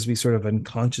 as we sort of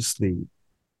unconsciously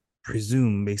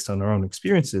presume based on our own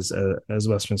experiences as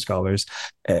Western scholars,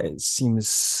 seems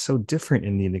so different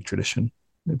in the Indic tradition,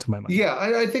 to my mind. Yeah,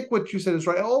 I think what you said is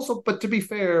right. Also, but to be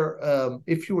fair,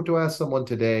 if you were to ask someone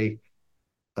today,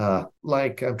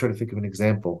 like I'm trying to think of an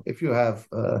example, if you have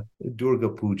Durga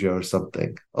Puja or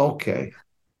something, okay,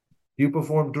 you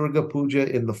perform Durga Puja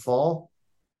in the fall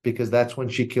because that's when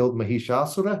she killed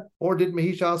Mahishasura, or did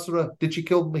she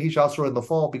kill Mahishasura in the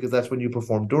fall because that's when you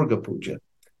perform Durga Puja?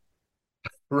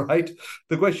 Right?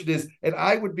 The question is, and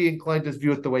I would be inclined to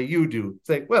view it the way you do,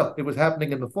 say, well, it was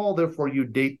happening in the fall, therefore you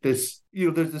date this,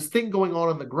 there's this thing going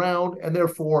on the ground, and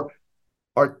therefore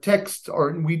our texts,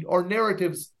 our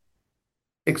narratives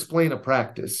explain a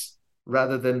practice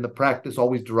rather than the practice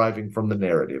always deriving from the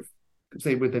narrative,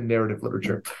 say within narrative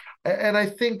literature. And I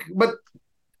think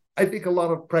a lot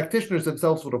of practitioners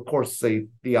themselves would, of course, say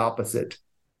the opposite.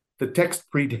 The text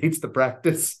predates the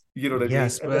practice. You know what I mean?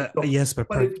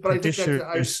 But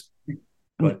practitioners,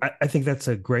 But I think that's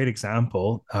a great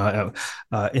example,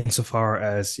 insofar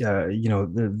as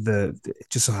it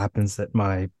just so happens that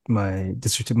my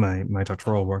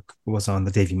doctoral work was on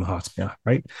the Devi Mahatmya,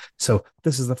 right? So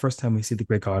this is the first time we see the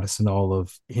great goddess in all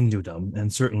of Hindudom,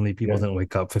 and certainly people didn't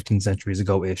wake up 15 centuries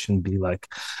ago-ish and be like,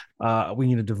 "We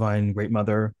need a divine great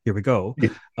mother. Here we go."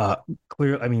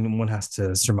 Clear. I mean, one has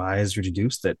to surmise or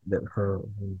deduce that her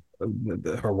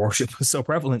worship was so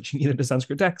prevalent she needed a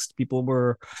Sanskrit text. People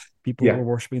were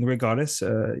worshiping the great goddess.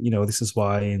 This is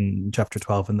why in chapter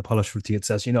 12 in the Palashruti it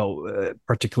says,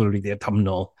 particularly the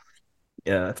autumnal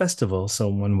festival. So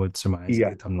one would surmise the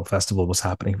autumnal festival was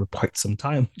happening for quite some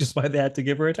time, which is why they had to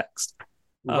give her a text.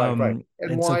 Right.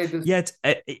 And why so, yet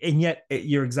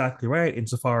you're exactly right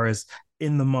insofar as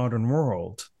in the modern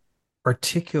world,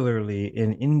 particularly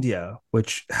in India,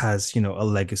 which has, a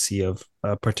legacy of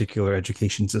a particular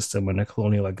education system and a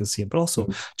colonial legacy, but also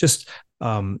just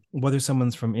whether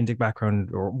someone's from Indic background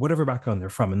or whatever background they're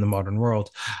from in the modern world,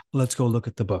 let's go look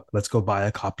at the book. Let's go buy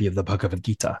a copy of the Bhagavad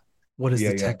Gita. What does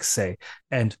the text say?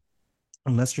 And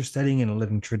unless you're studying in a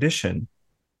living tradition,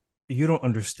 you don't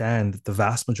understand that the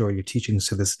vast majority of teachings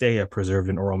to this day are preserved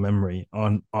in oral memory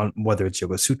on whether it's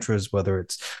Yoga Sutras, whether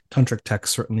it's tantric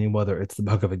texts, certainly, whether it's the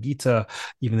Bhagavad Gita,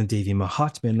 even the Devi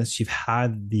Mahatmya, unless you've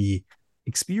had the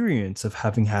experience of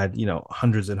having had,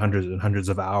 hundreds and hundreds and hundreds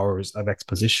of hours of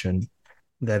exposition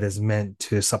that is meant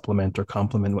to supplement or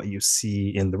complement what you see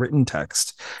in the written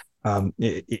text.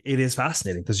 It is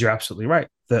fascinating because you're absolutely right.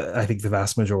 I think the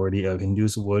vast majority of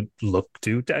Hindus would look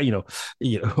to,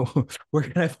 where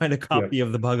can I find a copy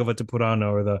of the Bhagavata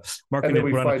Purana or the Markandeya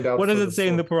Purana? What does it say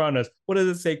in the Puranas? What does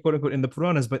it say, quote unquote, in the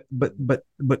Puranas? But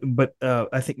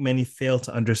I think many fail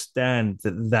to understand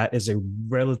that is a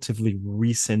relatively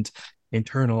recent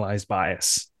internalized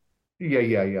bias.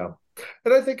 Yeah.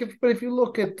 And I think if you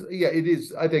look at, it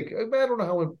is, I think, I don't know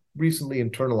how recently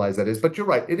internalized that is, but you're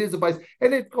right. It is a bias.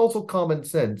 And it's also common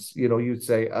sense. You'd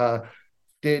say,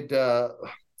 did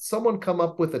someone come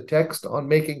up with a text on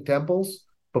making temples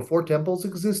before temples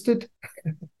existed?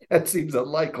 That seems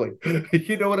unlikely.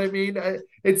 You know what I mean?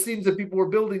 It seems that people were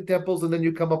building temples and then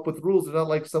you come up with rules. It's not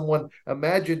like someone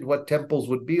imagined what temples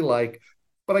would be like.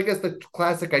 But I guess the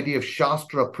classic idea of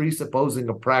Shastra presupposing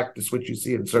a practice, which you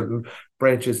see in certain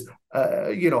branches,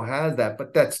 has that.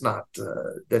 But that's not,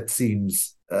 that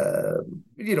seems,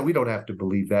 we don't have to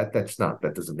believe that.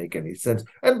 That doesn't make any sense.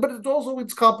 But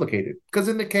it's complicated because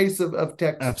in the case of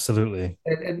text. Absolutely.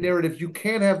 And narratives, you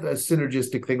can't have a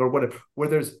synergistic thing or whatever, where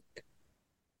there's,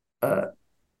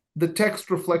 the text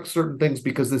reflects certain things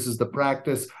because this is the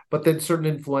practice, but then certain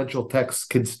influential texts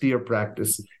can steer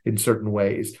practice in certain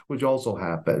ways, which also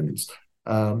happens.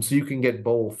 So you can get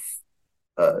both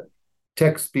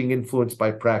texts being influenced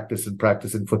by practice and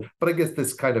practice influence. But I guess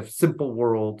this kind of simple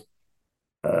world,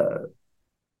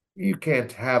 you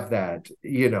can't have that,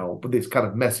 this kind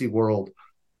of messy world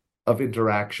of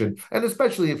interaction. And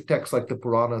especially if texts like the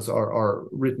Puranas are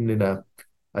written in a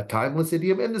timeless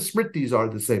idiom, and the Smritis are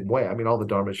the same way. I mean, all the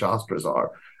Dharma Shastras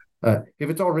are. If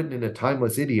it's all written in a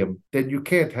timeless idiom, then you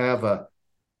can't have a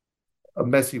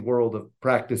messy world of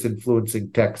practice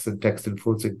influencing text and text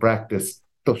influencing practice.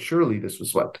 So surely this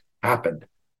was what happened,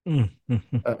 in the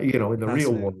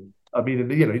real world. I mean,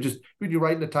 when you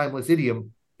write in a timeless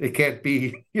idiom, it can't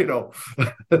be,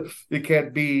 it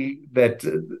can't be that,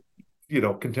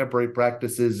 contemporary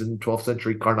practices in 12th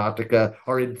century Karnataka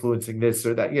are influencing this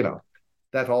or that,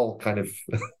 that all kind of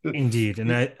indeed,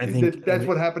 and I think that's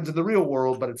what happens in the real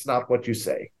world, but it's not what you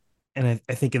say. And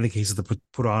I think in the case of the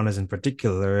Puranas in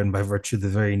particular, and by virtue of the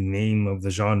very name of the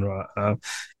genre,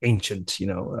 ancient,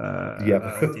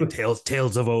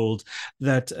 tales of old,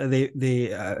 that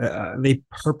they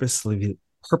purposefully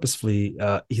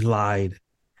elide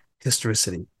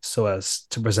historicity so as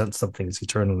to present something as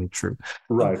eternally true.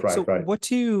 Right. What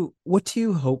do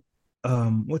you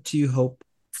hope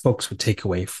folks would take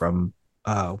away from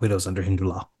Widows Under Hindu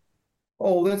Law?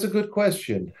 Oh, that's a good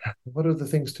question. What are the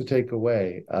things to take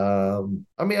away?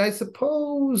 I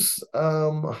suppose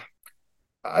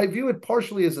I view it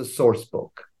partially as a source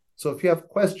book. So if you have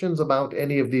questions about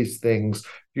any of these things,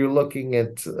 you're looking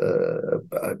at,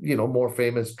 more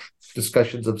famous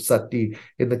discussions of sati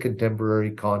in the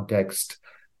contemporary context,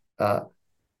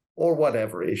 or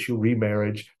whatever issue,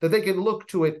 remarriage, that they can look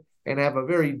to it and have a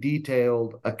very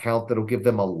detailed account that'll give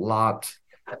them a lot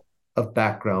of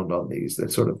background on these.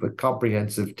 That's sort of a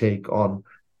comprehensive take on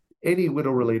any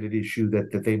widow-related issue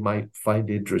that they might find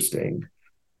interesting.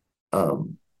 So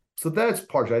that's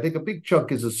partially. I think a big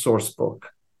chunk is a source book.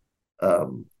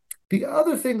 The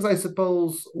other things, I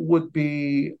suppose, would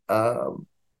be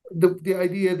the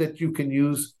idea that you can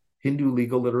use Hindu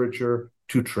legal literature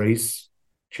to trace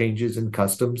changes in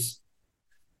customs,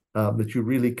 that you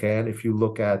really can, if you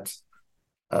look at,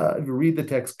 if you read the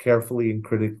text carefully and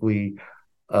critically,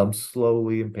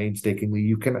 slowly and painstakingly,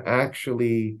 you can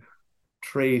actually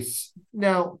trace,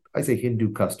 now I say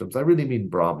Hindu customs, I really mean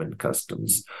Brahmin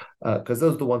customs, because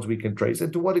those are the ones we can trace.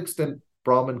 And to what extent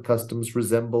Brahmin customs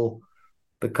resemble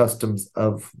the customs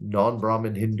of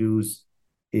non-Brahmin Hindus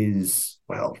is,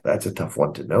 well, that's a tough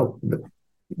one to know.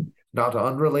 Not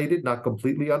unrelated, not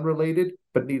completely unrelated,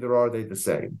 but neither are they the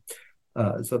same.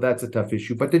 So that's a tough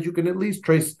issue. But that you can at least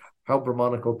trace how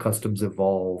Brahmanical customs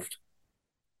evolved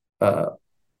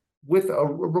with a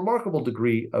remarkable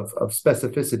degree of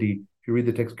specificity. If you read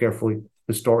the text carefully,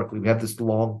 historically, we have this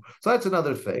long. So that's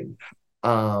another thing.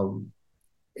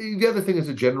 The other thing is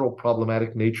the general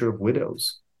problematic nature of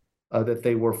widows, that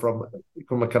they were from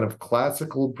a kind of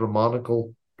classical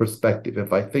Brahmanical perspective.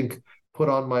 If I think, put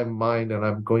on my mind, and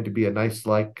I'm going to be a nice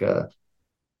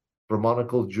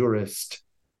Brahmanical jurist,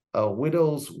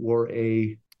 widows were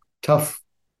a tough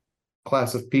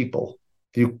class of people.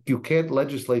 You can't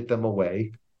legislate them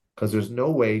away, because there's no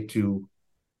way to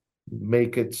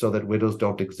make it so that widows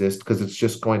don't exist, because it's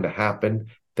just going to happen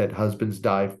that husbands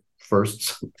die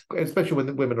first, especially when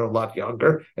the women are a lot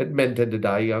younger and men tend to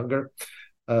die younger,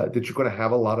 that you're going to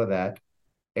have a lot of that.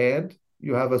 And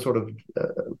you have a sort of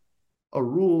a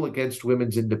rule against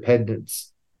women's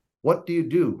independence. What do you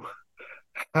do?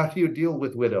 How do you deal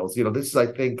with widows? This is, I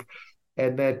think,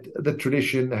 and that the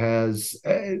tradition has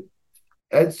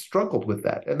struggled with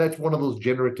that. And that's one of those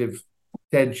generative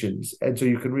tensions. And so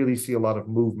you can really see a lot of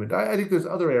movement. I think there's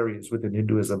other areas within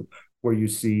Hinduism where you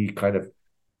see kind of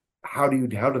how do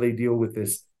they deal with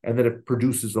this? And then it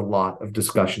produces a lot of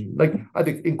discussion. Like, I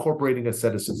think incorporating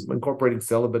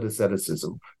celibate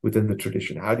asceticism within the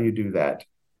tradition. How do you do that?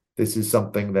 This is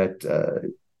something that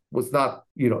was not,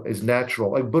 is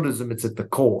natural. Like Buddhism, it's at the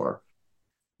core.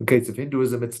 In case of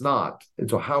Hinduism, it's not. And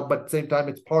so but at the same time,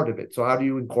 it's part of it. So how do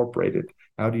you incorporate it?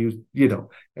 How do you,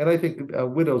 and I think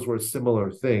widows were a similar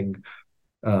thing,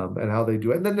 and how they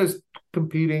do it. And then there's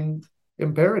competing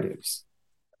imperatives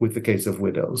with the case of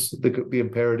widows, the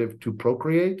imperative to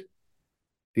procreate,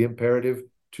 the imperative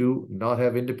to not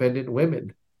have independent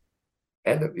women,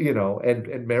 and,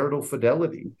 and marital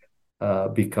fidelity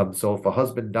becomes. So if a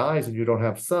husband dies and you don't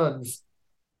have sons,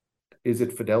 is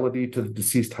it fidelity to the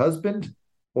deceased husband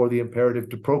or the imperative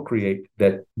to procreate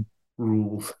that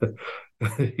rules?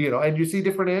 And you see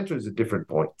different answers at different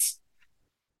points,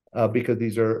 because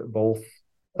these are both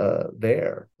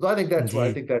there. So I think that's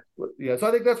why. So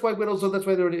I think that's why widows. So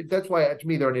that's why to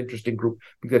me they're an interesting group,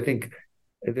 because I think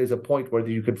there's a point where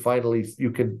you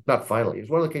can not finally. It's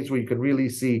one of the cases where you can really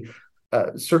see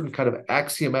certain kind of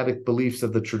axiomatic beliefs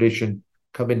of the tradition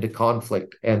come into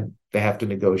conflict, and they have to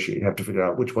negotiate, have to figure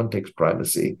out which one takes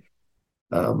primacy.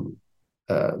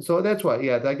 So that's why,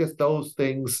 I guess those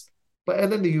things.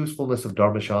 And then the usefulness of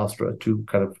Dharma Shastra to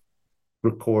kind of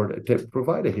to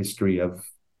provide a history of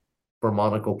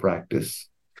Brahmanical practice,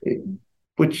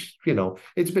 which,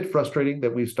 it's a bit frustrating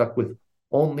that we've stuck with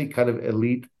only kind of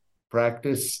elite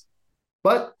practice,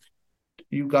 but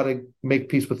you got to make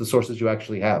peace with the sources you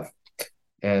actually have,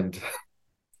 and,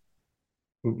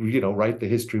 write the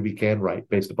history we can write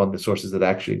based upon the sources that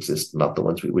actually exist, not the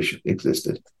ones we wish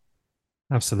existed.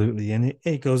 Absolutely. And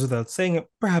it goes without saying,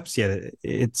 perhaps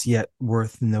it's yet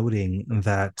worth noting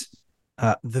that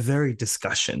the very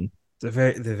discussion, the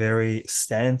very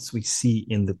stance we see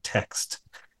in the text,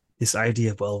 this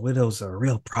idea of, well, widows are a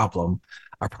real problem.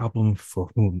 A problem for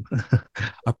whom?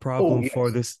 A problem for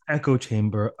this echo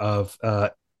chamber of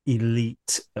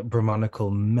elite Brahmanical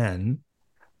men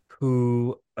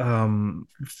who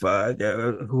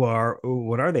are,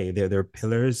 what are they? They're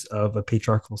pillars of a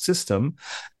patriarchal system,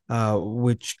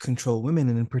 which control women,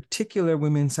 and in particular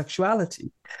women's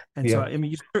sexuality. And so, I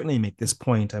mean, you certainly make this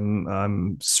point.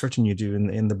 I'm certain you do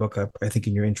in the book. I think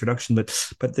in your introduction.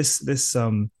 But this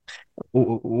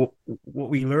what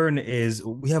we learn is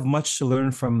we have much to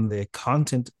learn from the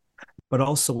content, but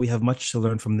also we have much to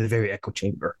learn from the very echo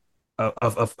chamber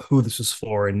of who this is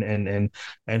for, and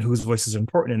whose voices are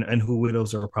important, and who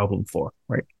widows are a problem for.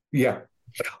 Right? Yeah.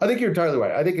 I think you're entirely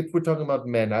right. I think if we're talking about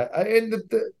men,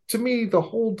 to me, the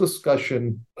whole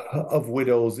discussion of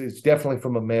widows is definitely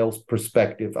from a male's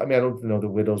perspective. I mean, I don't know that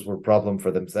widows were a problem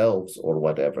for themselves or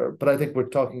whatever, but I think we're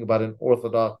talking about an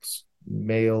orthodox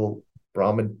male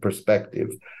Brahmin perspective.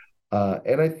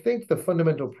 And I think the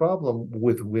fundamental problem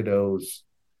with widows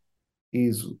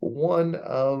is one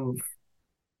of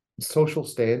social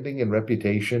standing and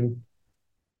reputation.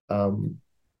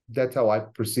 That's how I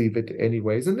perceive it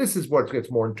anyways. And this is where it gets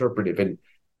more interpretive. And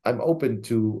I'm open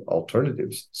to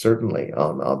alternatives, certainly,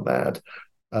 on that.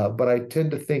 But I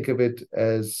tend to think of it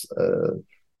as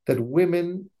that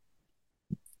women,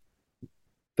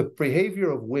 the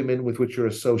behavior of women with which you're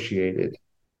associated,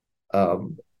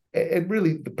 and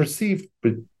really the perceived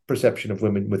perception of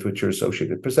women with which you're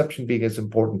associated, perception being as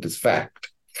important as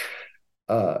fact,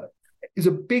 uh, is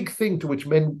a big thing to which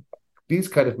men, these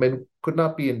kind of men, could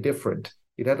not be indifferent.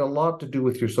 It had a lot to do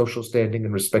with your social standing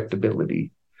and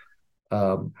respectability.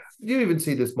 You even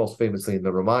see this most famously in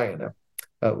the Ramayana,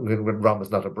 when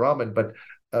Rama's not a Brahmin, but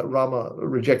Rama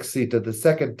rejects Sita the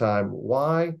second time.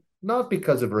 Why? Not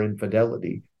because of her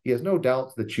infidelity. He has no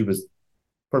doubts that she was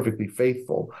perfectly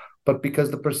faithful, but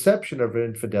because the perception of her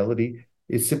infidelity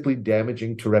is simply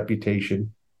damaging to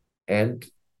reputation. And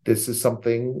this is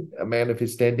something a man of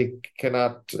his standing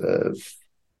cannot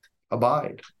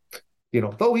abide.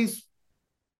 Though he's,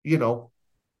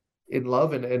 in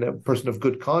love and a person of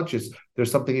good conscience,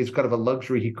 there's something, he's kind of a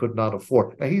luxury he could not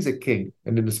afford. Now, he's a king,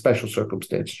 and in a special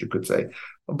circumstance, you could say.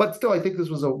 But still, I think this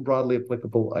was a broadly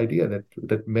applicable idea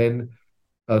that men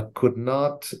could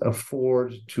not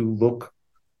afford to look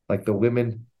like the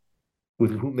women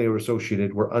with whom they were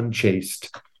associated were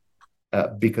unchaste,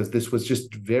 because this was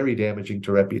just very damaging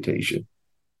to reputation.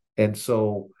 And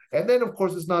then, of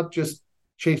course, it's not just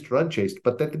chaste or unchaste,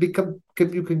 but that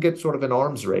you can get sort of an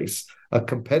arms race, a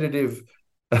competitive,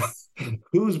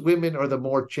 whose women are the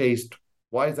more chaste.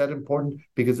 Why is that important?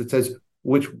 Because it says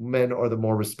which men are the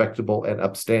more respectable and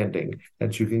upstanding.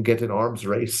 And so you can get an arms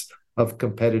race of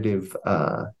competitive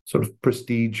sort of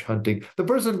prestige hunting.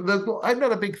 I'm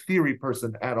not a big theory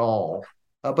person at all.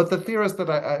 But the theorist that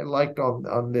I liked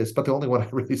on this, but the only one I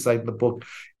really cite in the book,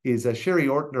 is Sherry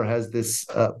Ortner has this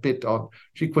bit on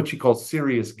what she calls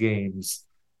serious games,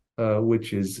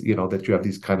 which is, that you have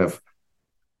these kind of,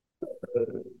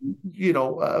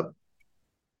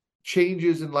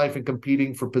 changes in life and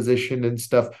competing for position and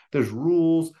stuff. There's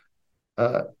rules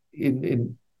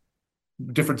in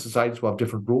different societies will have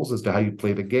different rules as to how you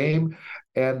play the game,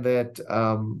 and that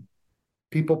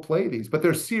people play these, but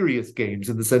they're serious games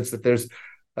in the sense that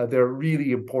they're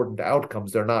really important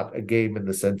outcomes. They're not a game in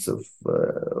the sense of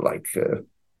like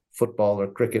football or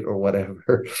cricket or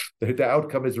whatever. The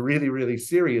outcome is really, really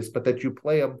serious, but that you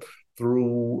play them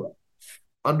through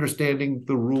understanding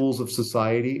the rules of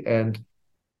society and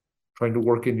trying to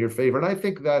work in your favor. And I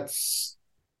think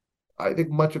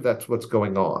much of that's what's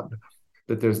going on,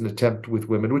 that there's an attempt with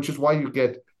women, which is why you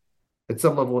get, at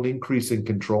some level, an increase in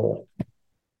control.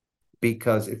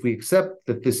 Because if we accept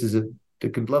that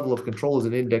the level of control is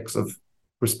an index of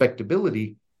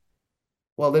respectability,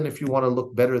 well, then if you want to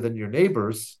look better than your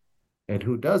neighbors, and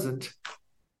who doesn't,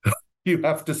 you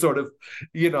have to sort of,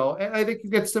 and I think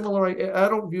you get similar. I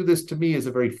don't view this, to me, as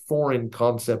a very foreign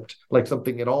concept, like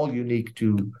something at all unique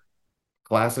to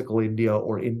classical India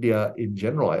or India in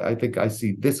general. I think I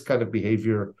see this kind of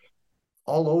behavior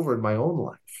all over in my own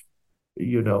life.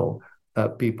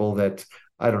 People that,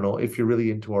 I don't know, if you're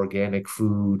really into organic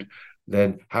food,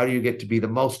 then how do you get to be the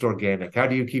most organic? How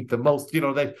do you keep the most,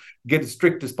 they get as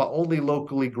strict as only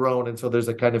locally grown. And so there's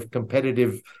a kind of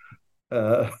competitive,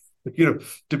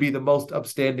 to be the most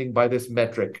upstanding by this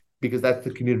metric, because that's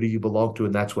the community you belong to,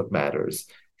 and that's what matters.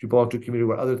 If you belong to a community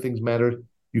where other things matter,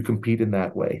 you compete in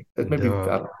that way. Maybe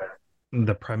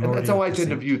the primordial. And that's how I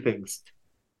tend to view things.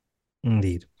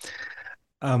 Indeed.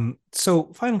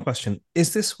 So, final question: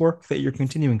 is this work that you're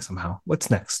continuing somehow? What's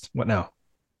next? What now?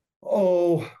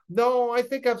 Oh, no, I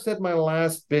think I've said my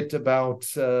last bit about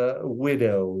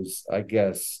widows, I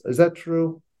guess. Is that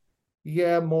true?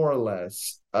 Yeah, more or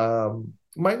less.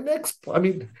 My next,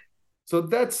 so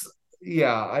that's,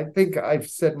 yeah, I think I've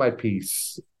said my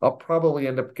piece. I'll probably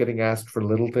end up getting asked for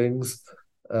little things,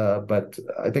 but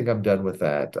I think I'm done with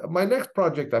that. My next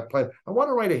project I want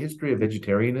to write a history of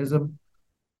vegetarianism.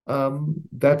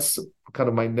 That's kind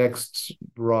of my next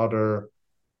broader,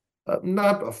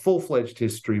 not a full-fledged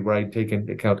history where I take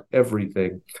into account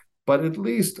everything, but at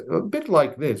least a bit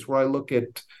like this, where I look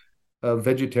at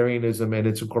vegetarianism and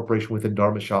its incorporation within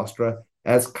Dharma Shastra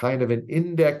as kind of an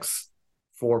index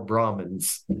for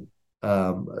Brahmins.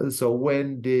 So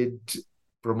when did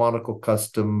Brahmanical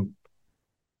custom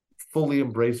fully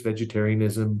embrace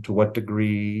vegetarianism? To what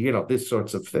degree? These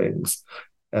sorts of things.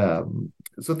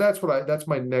 So that's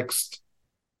my next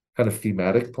kind of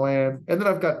thematic plan. And then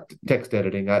I've got text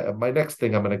editing. My next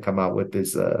thing I'm going to come out with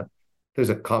is there's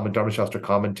a Dharma Shastra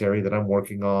commentary that I'm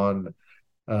working on,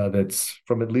 that's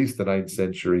from at least the 9th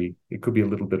century. It could be a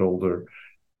little bit older.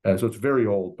 So it's very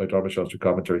old by Dharma Shastra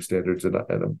commentary standards, and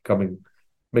I'm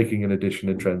making an edition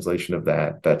and translation of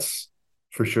that. That's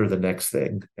for sure the next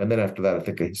thing. And then after that, I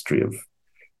think a history of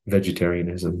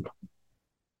vegetarianism.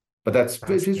 But that's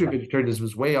history of vegetarianism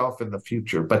is way off in the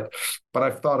future. But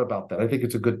I've thought about that. I think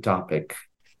it's a good topic.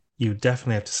 You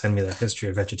definitely have to send me the history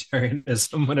of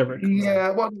vegetarianism whenever it comes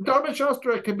out. Well, Dharma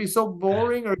Shastra can be so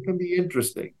boring or it can be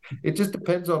interesting. It just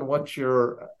depends on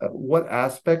what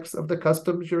aspects of the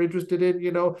customs you're interested in,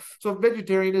 you know. So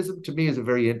vegetarianism to me is a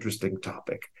very interesting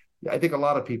topic. I think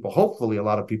hopefully a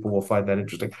lot of people will find that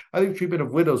interesting. I think treatment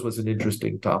of widows was an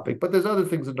interesting topic, but there's other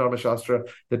things in Dharma Shastra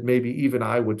that maybe even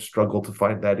I would struggle to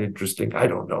find that interesting. I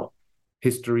don't know.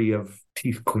 History of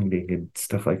teeth cleaning and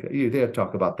stuff like that. They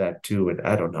talk about that too, and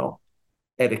I don't know.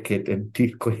 Etiquette and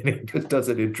teeth cleaning just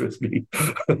doesn't interest me.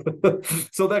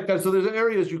 So there's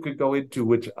areas you could go into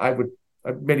which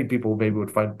many people maybe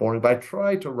would find boring, but I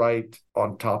try to write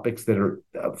on topics that are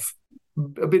of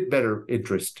a bit better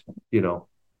interest, and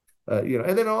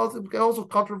then also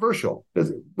controversial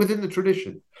within the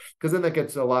tradition, because then that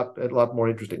gets a lot more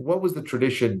interesting. What was the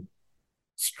tradition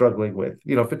struggling with?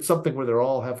 If it's something where they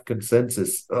all have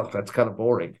consensus, that's kind of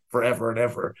boring forever and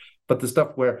ever. But the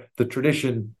stuff where the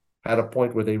tradition had a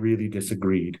point where they really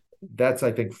disagreed, that's,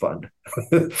 I think, fun.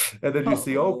 And then you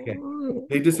see, okay,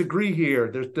 they disagree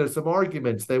here. There's some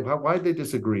arguments. Why'd they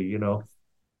disagree?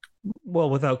 Well,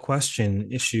 without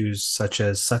question, issues such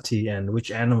as sati and which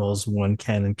animals one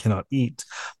can and cannot eat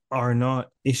are not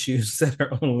issues that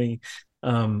are only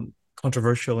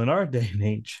controversial in our day and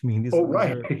age. I mean, these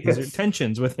are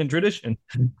tensions within tradition.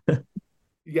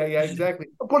 Yeah, exactly.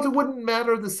 Of course, it wouldn't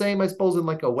matter the same, I suppose, in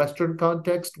like a Western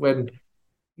context when,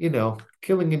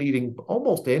 killing and eating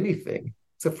almost anything,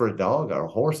 except for a dog or a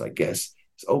horse, I guess,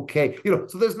 is okay.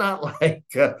 So there's not like,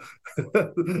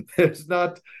 there's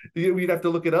not, we'd have to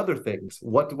look at other things.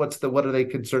 What are they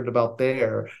concerned about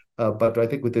there? But I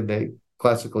think within the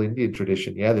classical Indian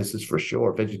tradition, this is for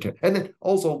sure vegetarian. And then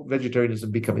also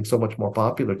vegetarianism becoming so much more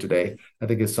popular today, I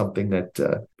think is something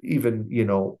that even,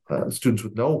 students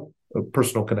with no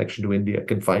personal connection to India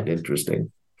can find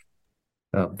interesting.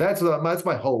 That's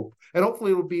my hope. And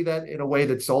hopefully it will be that in a way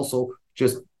that's also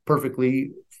just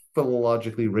perfectly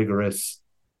philologically rigorous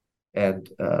and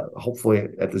hopefully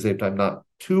at the same time not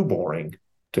too boring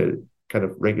to kind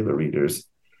of regular readers.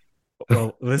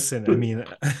 Well, listen, I mean,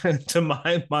 to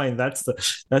my mind, that's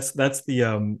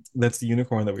the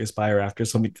unicorn that we aspire after,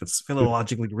 something that's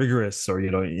philologically rigorous or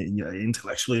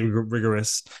intellectually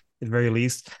rigorous at the very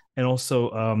least, and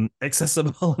also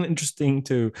accessible and interesting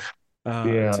to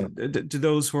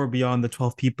those who are beyond the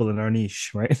 12 people in our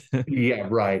niche, right? Yeah,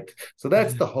 right. So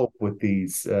that's the hope with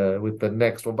these, with the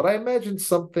next one. But I imagine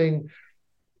something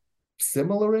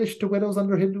similar-ish to Widows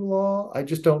Under Hindu Law. I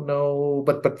just don't know,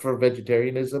 but for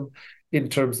vegetarianism in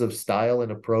terms of style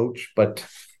and approach. But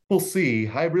we'll see.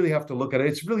 I really have to look at it.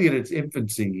 It's really in its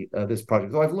infancy, this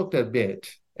project. So I've looked at a bit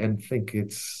and think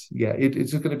it's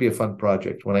going to be a fun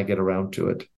project when I get around to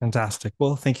it. Fantastic.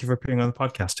 Well, thank you for appearing on the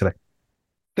podcast today.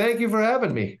 Thank you for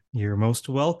having me. You're most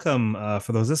welcome.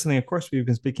 For those listening, of course, we've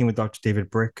been speaking with Dr.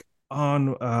 David Brick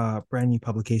on brand new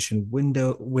publication,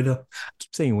 Widow. I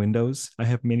keep saying Windows. I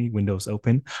have many windows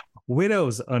open.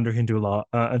 Widows Under Hindu Law.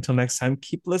 Until next time,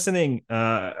 keep listening.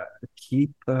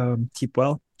 Keep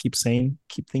well. Keep sane.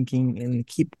 Keep thinking, and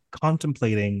keep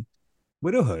contemplating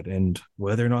widowhood and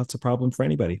whether or not it's a problem for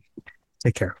anybody.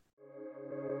 Take care.